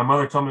 My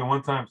mother told me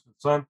one time, she said,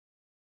 son,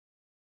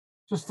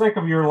 just think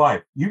of your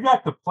life. You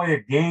got to play a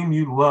game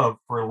you love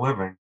for a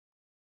living,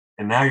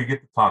 and now you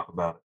get to talk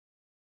about it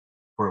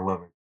for a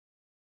living.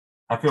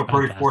 I feel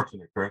pretty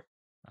fortunate, Chris.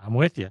 I'm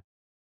with you.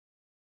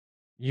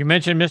 You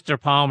mentioned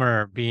Mr.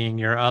 Palmer being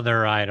your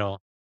other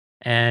idol,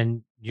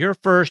 and your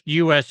first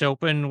U.S.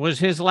 Open was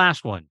his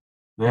last one.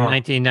 In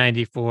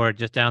 1994,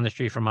 just down the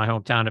street from my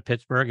hometown of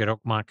Pittsburgh at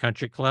Oakmont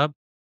Country Club.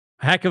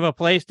 A heck of a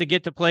place to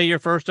get to play your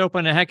first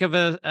Open, a heck of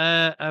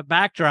a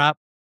backdrop,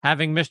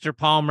 having Mr.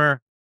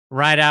 Palmer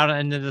ride out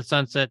into the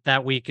sunset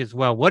that week as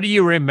well. What do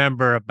you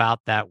remember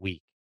about that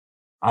week?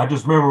 I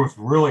just remember it was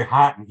really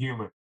hot and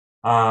humid.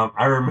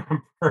 I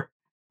remember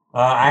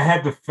I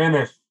had to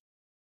finish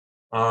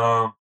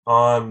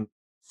on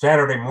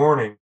Saturday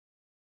morning,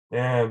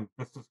 and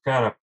this is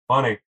kind of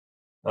funny.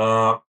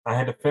 I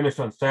had to finish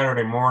on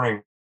Saturday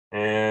morning,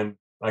 and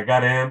I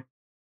got in,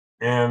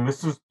 and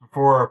this is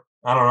before,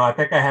 I don't know, I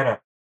think I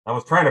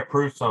was trying to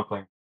prove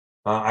something.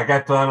 I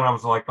got done, and I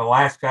was like the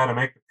last guy to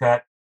make the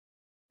cut,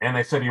 and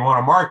they said, you want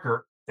a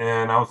marker?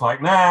 And I was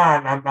like, nah,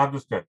 I'm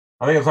just good.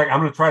 I think it was like, I'm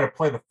going to try to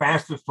play the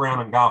fastest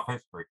round in golf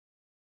history.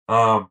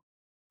 Had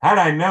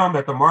I known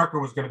that the marker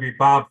was going to be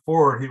Bob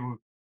Ford, who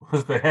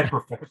was the head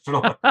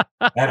professional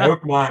at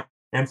Oakmont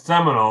and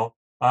Seminole,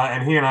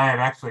 and he and I have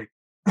actually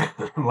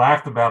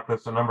laughed about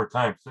this a number of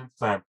times since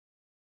then.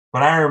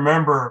 But I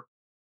remember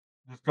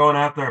just going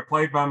out there, I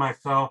played by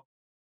myself.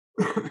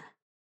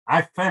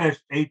 I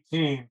finished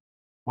 18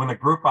 when the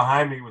group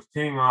behind me was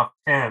teeing off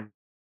 10.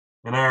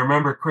 And I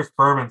remember Chris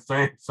Berman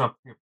saying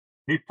something.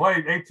 He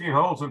played 18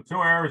 holes in 2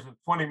 hours and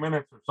 20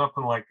 minutes or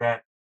something like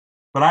that.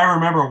 But I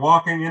remember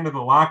walking into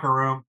the locker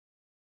room,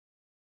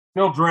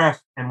 still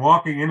dressed, and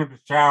walking into the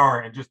shower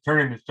and just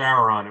turning the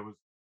shower on.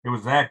 It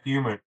was that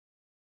humid.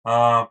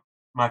 Uh,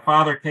 my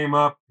father came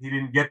up. He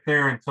didn't get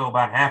there until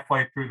about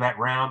halfway through that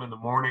round in the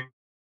morning.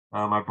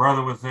 My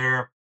brother was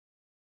there,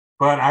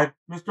 but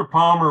Mr.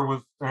 Palmer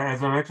was,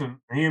 as I mentioned,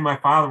 he and my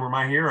father were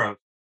my heroes,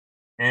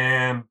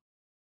 and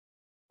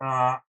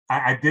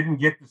I didn't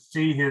get to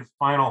see his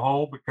final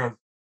hole because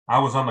I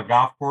was on the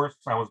golf course.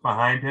 I was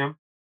behind him.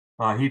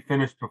 He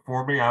finished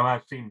before me.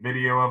 I've seen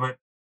video of it,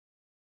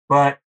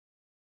 but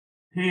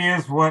he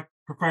is what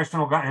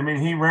professional golf. I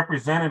mean, he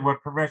represented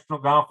what professional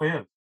golf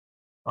is.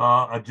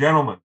 A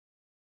gentleman,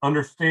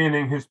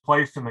 understanding his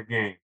place in the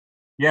game.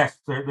 Yes,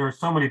 there are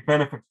so many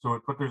benefits to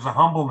it, but there's a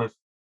humbleness.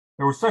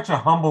 There was such a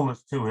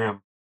humbleness to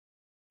him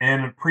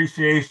and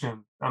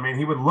appreciation. I mean,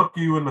 he would look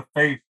you in the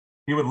face.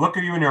 He would look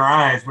at you in your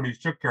eyes when he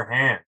shook your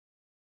hand,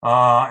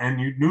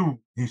 and you knew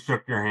he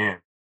shook your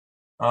hand.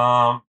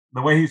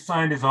 The way he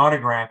signed his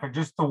autograph, and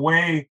just the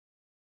way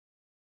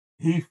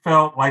he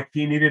felt like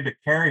he needed to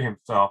carry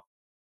himself.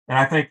 And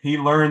I think he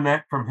learned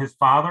that from his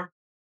father.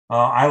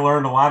 I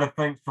learned a lot of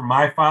things from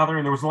my father,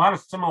 and there was a lot of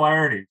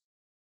similarities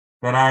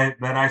that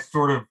I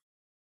sort of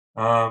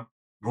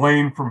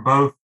gleaned from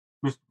both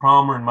Mr.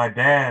 Palmer and my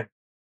dad.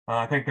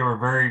 I think they were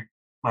very.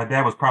 My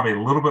dad was probably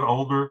a little bit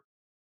older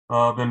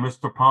than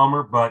Mr.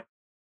 Palmer, but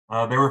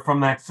they were from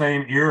that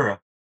same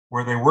era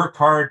where they worked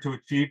hard to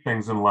achieve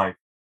things in life,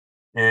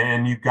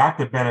 and you got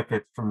the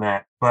benefits from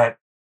that. But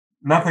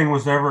nothing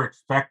was ever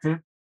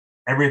expected;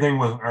 everything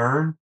was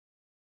earned,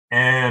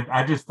 and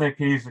I just think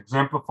he's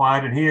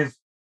exemplified, and he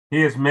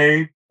has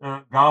made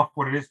golf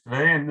what it is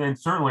today, and then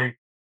certainly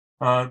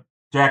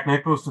Jack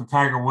Nicklaus and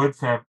Tiger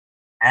Woods have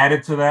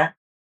added to that.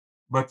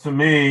 But to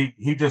me,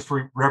 he just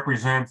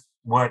represents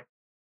what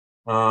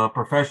a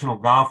professional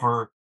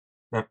golfer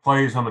that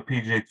plays on the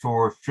PGA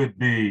Tour should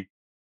be.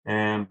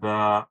 And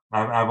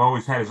I've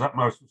always had his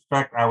utmost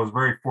respect. I was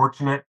very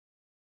fortunate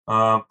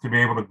to be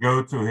able to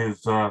go to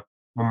his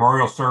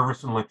memorial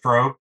service in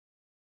Latrobe,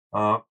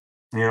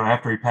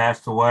 after he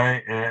passed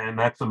away. And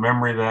that's a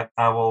memory that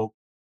I will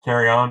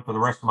carry on for the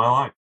rest of my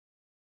life.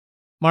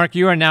 Mark,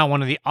 you are now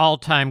one of the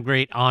all-time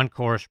great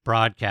on-course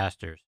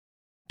broadcasters.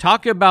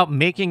 Talk about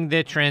making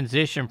the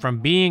transition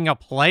from being a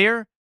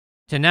player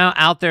to now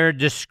out there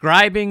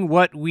describing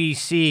what we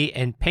see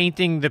and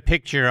painting the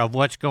picture of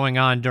what's going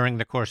on during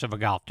the course of a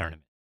golf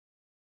tournament.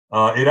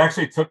 It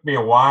actually took me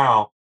a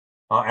while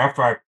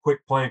after I quit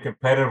playing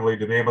competitively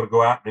to be able to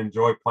go out and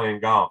enjoy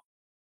playing golf.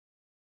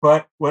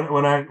 But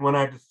when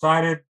I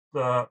decided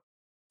to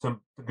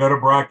go to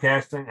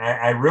broadcasting,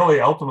 I really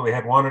ultimately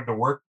had wanted to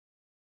work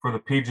for the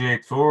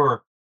PGA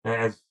Tour,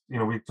 as you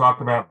know, we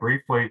talked about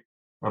briefly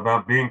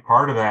about being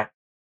part of that.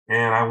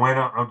 And I went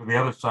on to the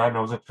other side, and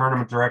I was a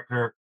tournament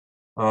director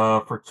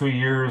for 2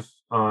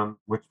 years on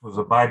which was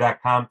a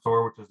Buy.com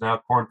tour, which is now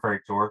Corn Ferry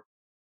Tour.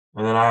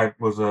 And then I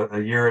was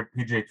a year at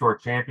PGA Tour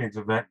Champions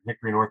event in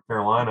Hickory, North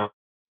Carolina,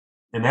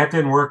 and that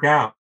didn't work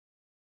out.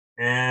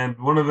 And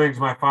one of the things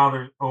my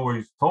father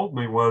always told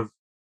me was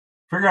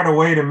figure out a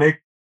way to make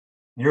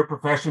your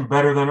profession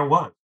better than it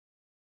was.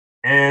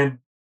 And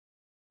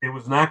it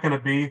was not going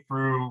to be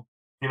through,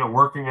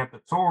 working at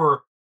the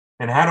tour.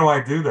 And how do I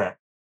do that?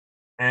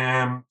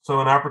 And so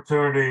an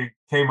opportunity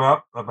came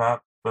up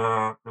about,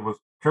 it was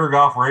Pure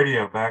Golf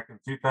Radio back in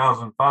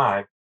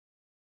 2005.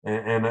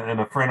 And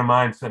a friend of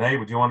mine said, "Hey,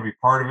 would you want to be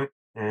part of it?"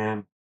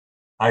 And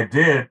I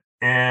did.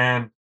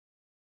 And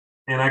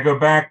I go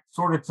back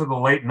sort of to the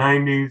late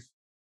 90s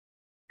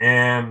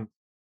and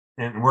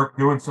work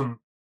doing some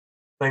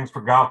things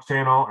for Golf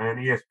Channel and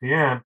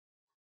ESPN.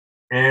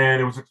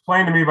 And it was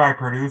explained to me by a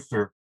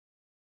producer.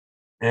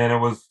 And it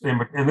was,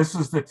 and this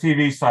is the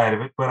TV side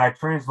of it, but I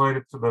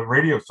translated to the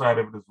radio side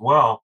of it as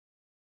well.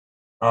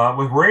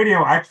 With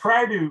radio, I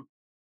try to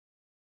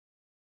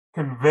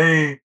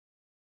convey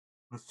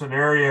the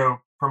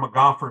scenario from a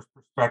golfer's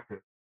perspective.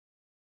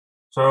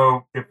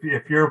 So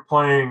if you're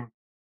playing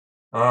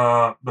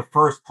the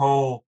first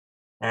hole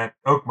at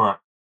Oakmont,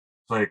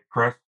 say,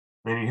 Chris,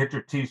 then you hit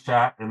your tee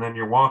shot, and then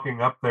you're walking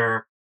up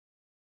there,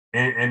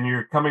 and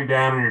you're coming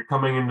down, and you're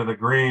coming into the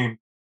green.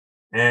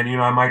 And,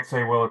 I might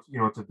say, well,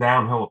 it's a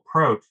downhill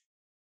approach.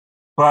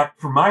 But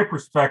from my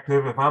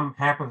perspective, if I'm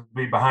happen to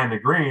be behind the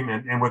green,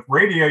 and with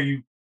radio,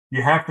 you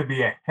have to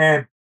be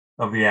ahead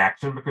of the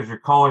action because you're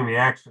calling the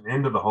action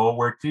into the hole,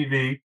 where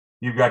TV,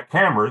 you've got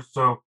cameras.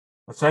 So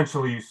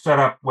essentially you set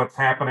up what's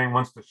happening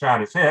once the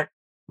shot is hit,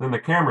 then the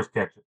cameras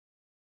catch it.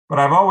 But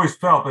I've always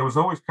felt there was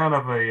always kind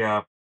of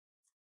a,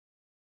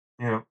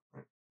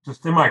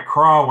 just in my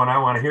craw when I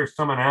want to hear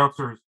some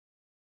announcers,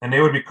 and they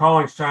would be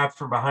calling shots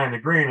from behind the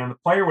green, and the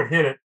player would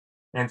hit it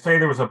and say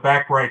there was a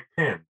back right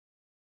pin.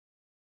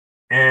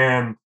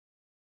 And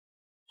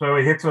so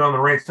he hits it on the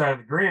right side of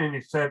the green, and he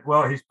said,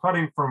 well, he's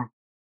putting from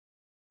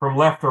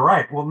left to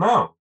right. Well,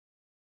 no.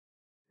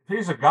 If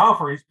he's a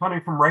golfer, he's putting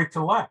from right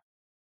to left.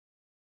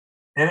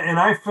 And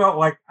I felt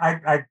like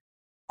I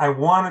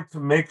wanted to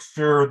make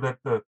sure that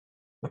the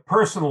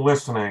person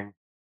listening,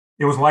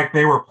 it was like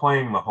they were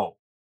playing the hole.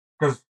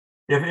 Because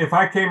if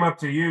I came up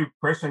to you,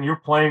 Chris, and you're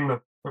playing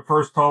the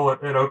first hole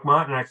at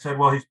Oakmont, and I said,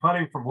 well, he's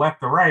putting from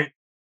left to right,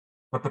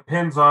 but the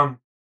pin's on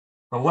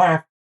the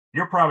left,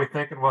 you're probably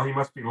thinking, well, he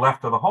must be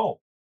left of the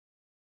hole.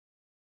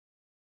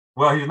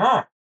 Well, he's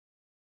not,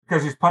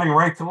 because he's putting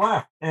right to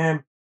left.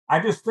 And I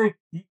just think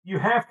you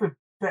have to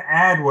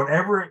add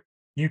whatever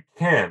you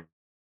can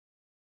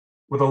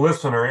with a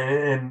listener.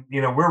 And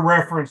we're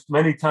referenced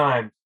many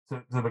times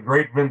to the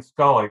great Vin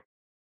Scully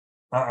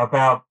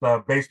about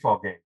baseball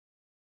games,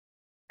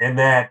 and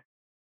that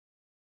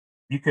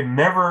you can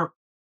never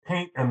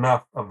paint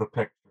enough of the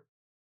picture.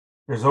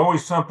 There's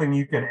always something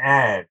you can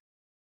add,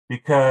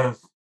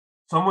 because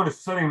someone is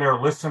sitting there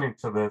listening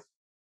to this,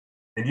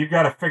 and you've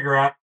got to figure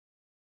out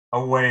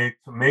a way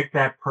to make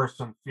that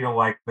person feel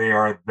like they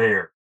are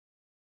there.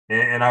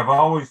 And I've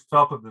always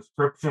felt the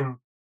description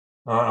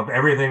of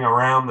everything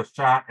around the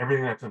shot,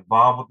 everything that's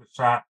involved with the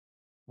shot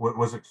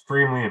was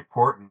extremely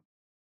important.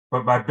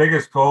 But my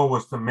biggest goal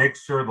was to make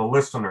sure the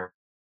listener,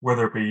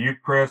 whether it be you,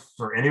 Chris,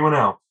 or anyone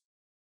else,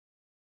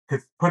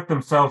 could put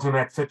themselves in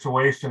that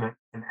situation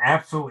and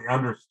absolutely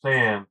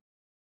understand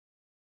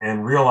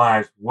and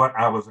realize what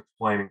I was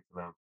explaining to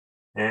them.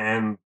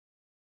 And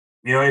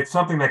it's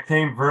something that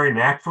came very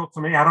natural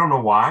to me. I don't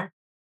know why.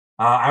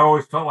 I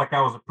always felt like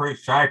I was a pretty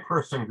shy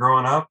person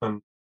growing up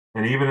and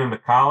even into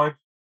college.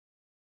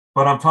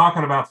 But I'm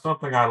talking about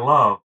something I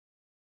love.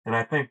 And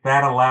I think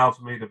that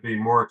allows me to be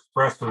more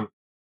expressive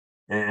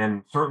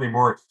and certainly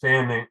more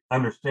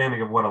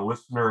understanding of what a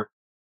listener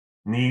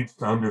needs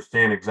to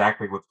understand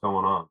exactly what's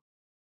going on.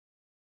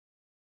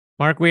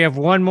 Mark, we have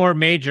one more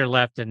major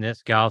left in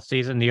this golf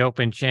season, the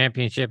Open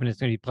Championship, and it's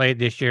going to be played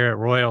this year at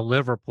Royal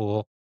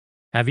Liverpool.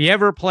 Have you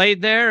ever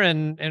played there,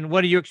 and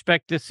what do you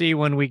expect to see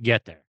when we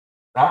get there?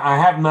 I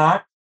have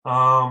not.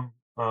 I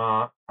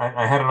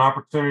had an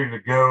opportunity to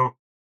go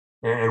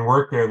and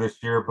work there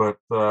this year, but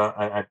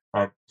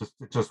it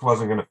just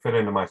wasn't going to fit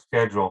into my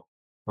schedule.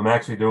 I'm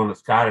actually doing the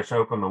Scottish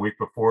Open the week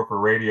before for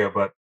radio,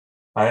 but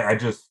I've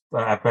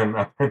been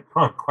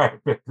gone quite a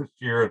bit this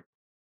year.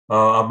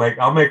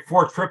 I'll make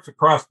 4 trips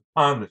across the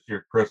pond this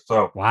year, Chris.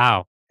 So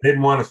wow,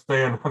 didn't want to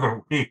stay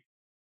another week.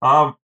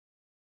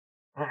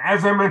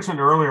 As I mentioned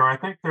earlier, I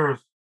think there's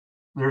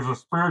a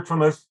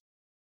spiritualness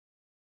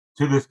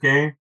to this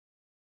game.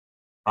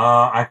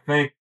 I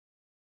think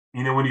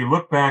when you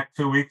look back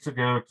 2 weeks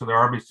ago to the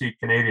RBC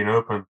Canadian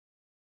Open,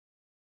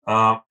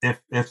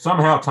 if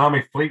somehow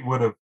Tommy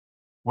Fleetwood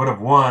would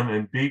have won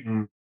and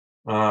beaten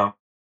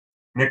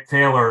Nick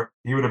Taylor,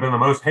 he would have been the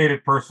most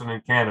hated person in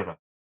Canada.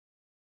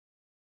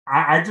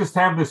 I just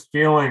have this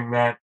feeling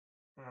that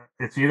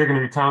it's either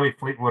going to be Tommy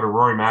Fleetwood or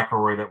Rory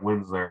McIlroy that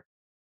wins there.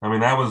 I mean,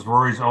 that was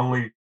Rory's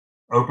only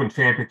Open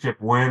Championship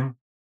win.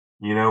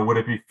 Would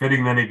it be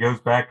fitting that he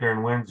goes back there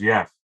and wins?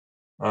 Yes.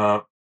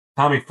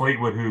 Tommy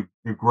Fleetwood,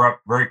 who grew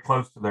up very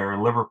close to there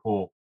in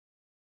Liverpool,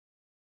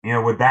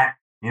 would that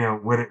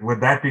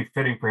be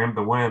fitting for him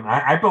to win?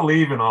 I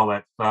believe in all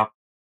that stuff.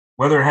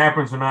 Whether it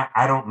happens or not,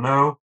 I don't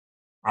know.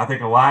 I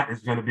think a lot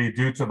is going to be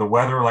due to the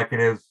weather, like it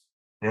is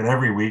in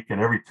every week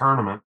and every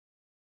tournament.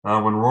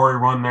 When Rory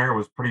won there, it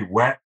was pretty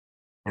wet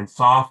and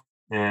soft,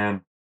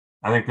 and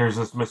I think there's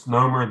this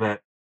misnomer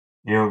that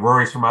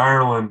Rory's from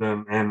Ireland,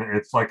 and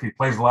it's like he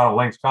plays a lot of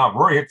links golf.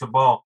 Rory hits the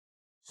ball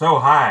so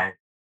high,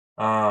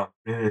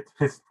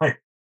 it's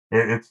like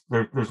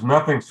there's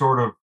nothing sort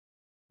of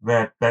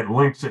that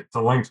links it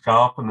to links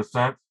golf in the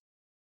sense.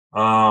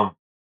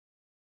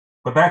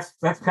 But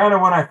that's kind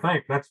of what I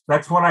think.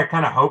 That's what I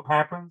kind of hope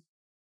happens,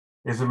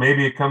 is that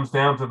maybe it comes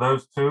down to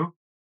those two.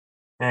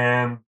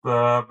 And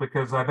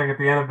because I think at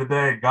the end of the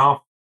day,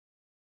 golf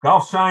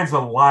shines a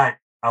light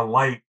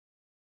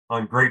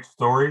on great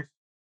stories.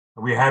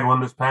 We had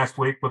one this past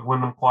week with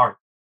Wyndham Clark.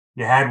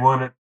 You had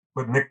one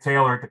with Nick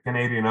Taylor at the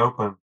Canadian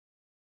Open.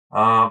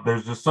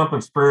 There's just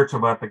something spiritual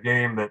about the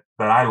game that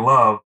I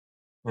love,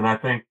 and I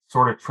think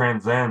sort of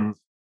transcends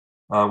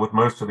with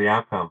most of the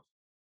outcomes.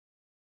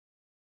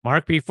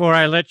 Mark, before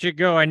I let you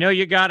go, I know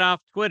you got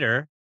off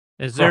Twitter.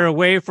 Is there a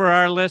way for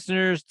our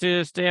listeners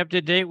to stay up to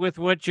date with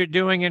what you're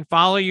doing and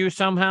follow you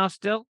somehow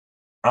still?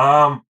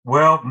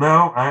 Well,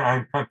 no,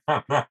 I'm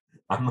not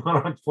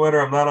on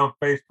Twitter. I'm not on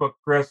Facebook,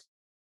 Chris.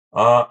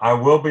 I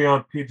will be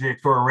on PGA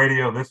Tour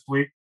Radio this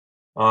week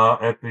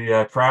at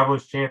the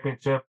Travelers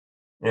Championship,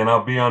 and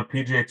I'll be on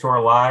PGA Tour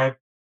Live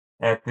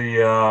at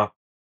the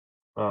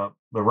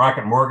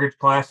Rocket Mortgage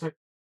Classic,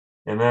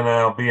 and then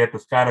I'll be at the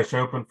Scottish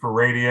Open for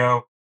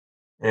radio.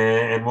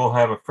 And we'll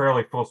have a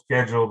fairly full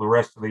schedule the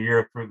rest of the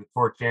year through the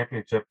Tour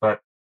Championship.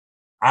 But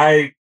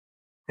it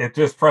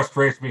just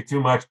frustrates me too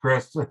much,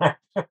 Chris. I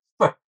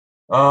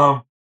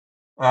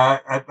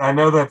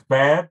know that's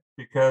bad,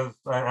 because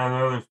I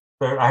know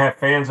I have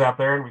fans out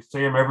there, and we see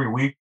them every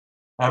week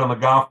out on the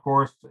golf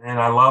course, and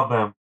I love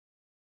them.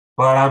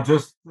 But I'm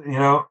just,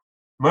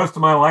 most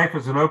of my life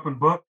is an open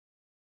book,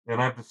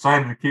 and I've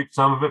decided to keep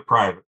some of it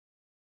private.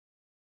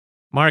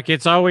 Mark,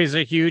 it's always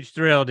a huge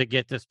thrill to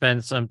get to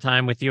spend some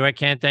time with you. I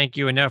can't thank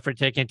you enough for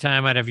taking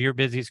time out of your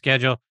busy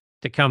schedule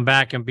to come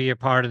back and be a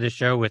part of the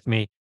show with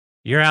me.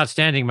 You're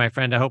outstanding, my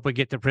friend. I hope we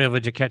get the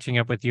privilege of catching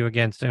up with you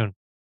again soon.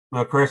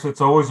 No, Chris,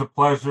 it's always a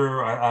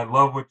pleasure. I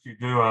love what you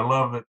do. I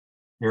love that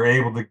you're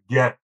able to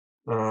get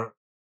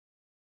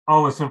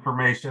all this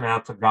information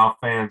out to golf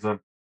fans, and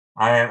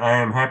I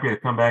am happy to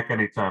come back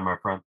anytime, my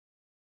friend.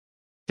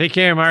 Take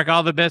care, Mark.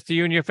 All the best to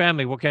you and your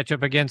family. We'll catch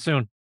up again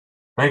soon.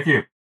 Thank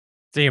you.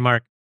 See you,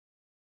 Mark.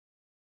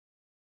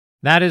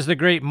 That is the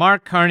great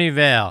Mark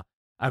Carnevale,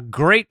 a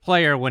great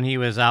player when he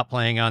was out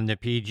playing on the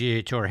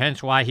PGA Tour,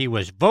 hence why he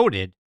was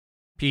voted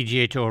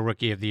PGA Tour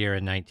Rookie of the Year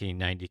in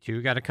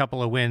 1992. Got a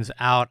couple of wins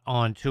out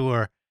on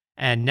tour,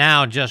 and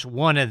now just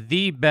one of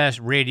the best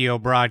radio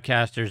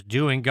broadcasters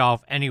doing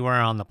golf anywhere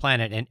on the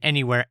planet and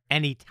anywhere,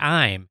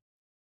 anytime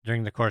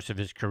during the course of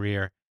his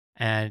career,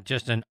 and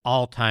just an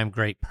all-time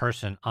great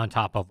person on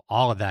top of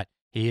all of that.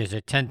 He is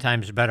a 10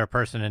 times better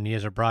person than he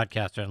is a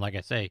broadcaster, and like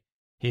I say,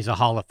 he's a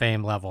Hall of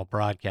Fame level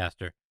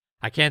broadcaster.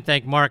 I can't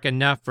thank Mark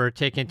enough for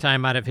taking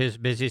time out of his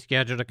busy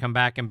schedule to come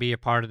back and be a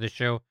part of the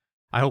show.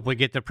 I hope we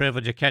get the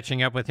privilege of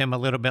catching up with him a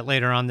little bit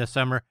later on this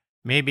summer.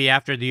 Maybe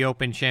after the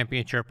Open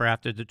Championship or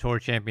after the Tour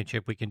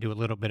Championship, we can do a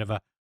little bit of a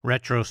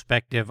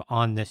retrospective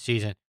on this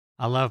season.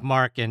 I love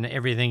Mark and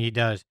everything he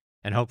does,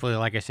 and hopefully,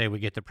 like I say, we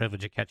get the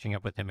privilege of catching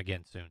up with him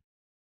again soon.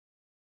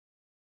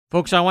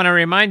 Folks, I want to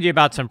remind you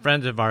about some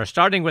friends of ours,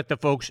 starting with the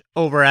folks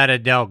over at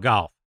Adele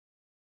Golf.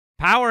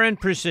 Power and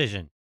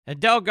precision.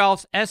 Adele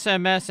Golf's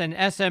SMS and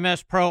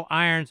SMS Pro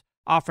irons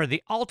offer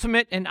the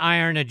ultimate in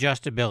iron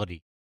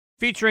adjustability.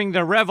 Featuring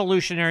the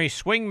revolutionary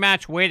swing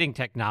match weighting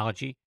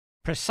technology,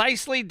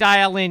 precisely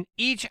dial in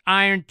each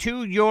iron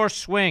to your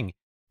swing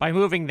by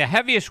moving the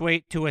heaviest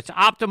weight to its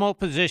optimal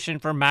position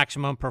for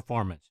maximum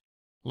performance.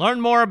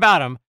 Learn more about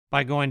them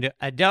by going to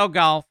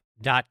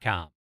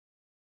adelegolf.com.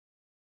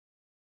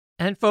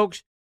 And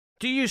folks,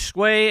 do you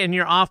sway and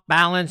you're off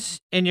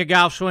balance in your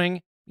golf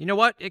swing? You know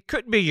what? It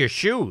could be your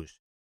shoes.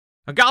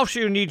 A golf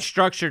shoe needs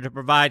structure to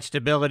provide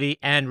stability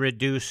and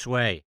reduce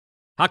sway.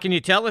 How can you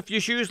tell if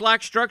your shoes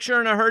lack structure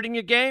and are hurting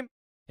your game?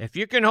 If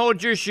you can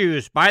hold your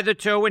shoes by the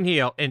toe and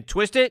heel and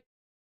twist it,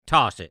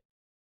 toss it.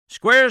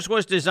 Squares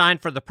was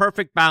designed for the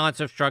perfect balance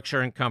of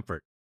structure and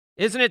comfort.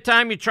 Isn't it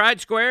time you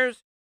tried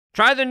Squares?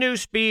 Try the new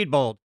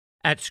Speedbolt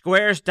at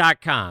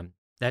squares.com.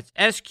 That's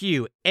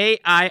SQAIRZ.com.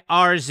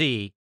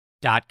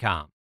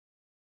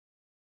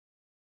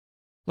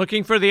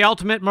 Looking for the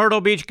ultimate Myrtle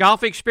Beach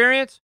golf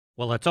experience?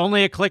 Well, it's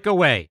only a click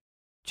away.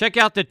 Check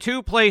out the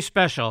two-play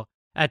special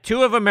at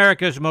two of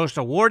America's most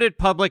awarded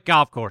public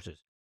golf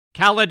courses,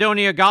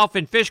 Caledonia Golf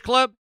and Fish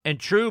Club and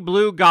True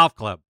Blue Golf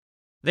Club.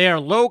 They are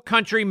low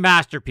country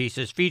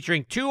masterpieces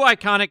featuring two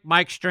iconic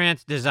Mike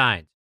Strantz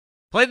designs.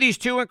 Play these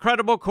two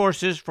incredible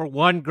courses for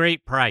one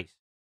great price.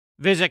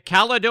 Visit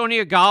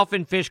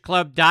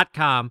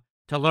CaledoniaGolfandFishClub.com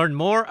to learn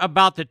more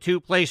about the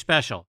two-play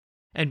special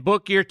and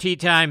book your tee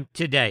time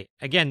today.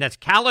 Again, that's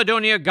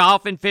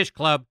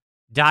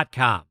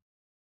CaledoniaGolfandFishClub.com.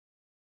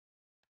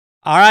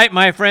 All right,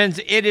 my friends,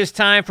 it is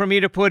time for me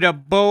to put a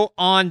bow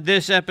on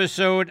this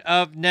episode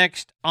of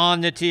Next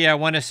on the Tee. I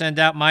want to send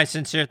out my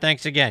sincere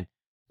thanks again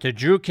to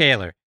Drew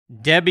Kaler,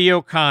 Debbie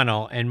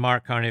O'Connell, and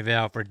Mark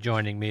Carnevale for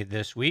joining me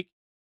this week.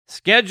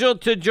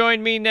 Scheduled to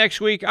join me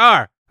next week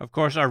are, of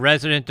course, our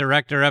resident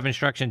director of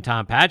instruction,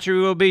 Tom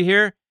Patchery, will be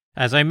here.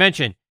 As I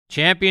mentioned,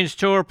 Champions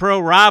Tour pro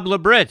Rob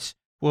Labritz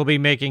will be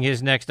making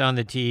his Next on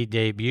the Tee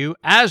debut,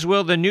 as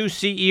will the new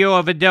CEO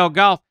of Adele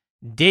Golf,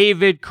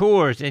 David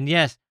Coors. And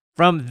yes,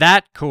 from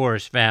that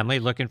Coors family.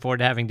 Looking forward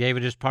to having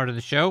David as part of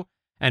the show.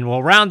 And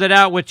we'll round it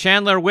out with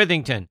Chandler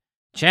Withington.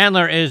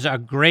 Chandler is a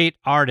great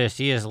artist.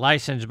 He is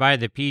licensed by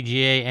the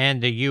PGA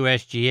and the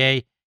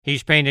USGA.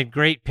 He's painted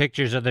great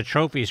pictures of the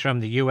trophies from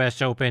the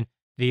U.S. Open,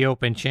 the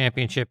Open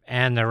Championship,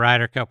 and the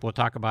Ryder Cup. We'll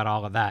talk about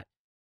all of that.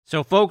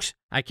 So, folks,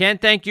 I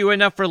can't thank you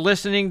enough for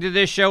listening to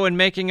this show and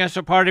making us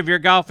a part of your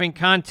golfing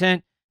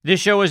content. This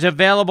show is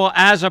available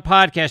as a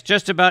podcast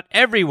just about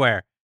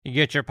everywhere you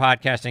get your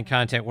podcasting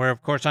content. We're,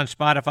 of course, on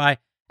Spotify,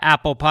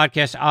 Apple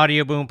Podcasts,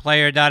 Audio Boom,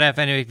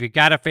 Player.fm. If you've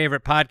got a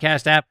favorite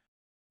podcast app,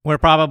 we're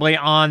probably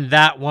on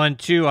that one,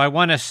 too. I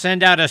want to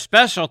send out a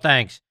special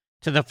thanks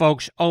to the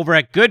folks over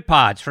at Good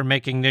Pods for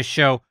making this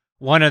show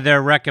one of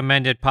their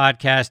recommended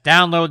podcasts.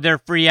 Download their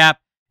free app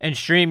and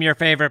stream your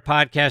favorite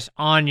podcast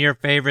on your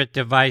favorite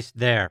device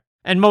there.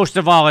 And most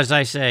of all, as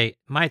I say,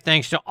 my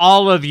thanks to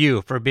all of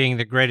you for being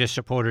the greatest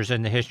supporters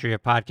in the history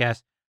of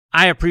podcasts.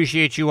 I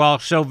appreciate you all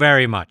so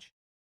very much.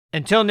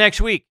 Until next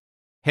week,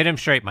 hit 'em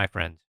straight, my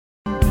friends.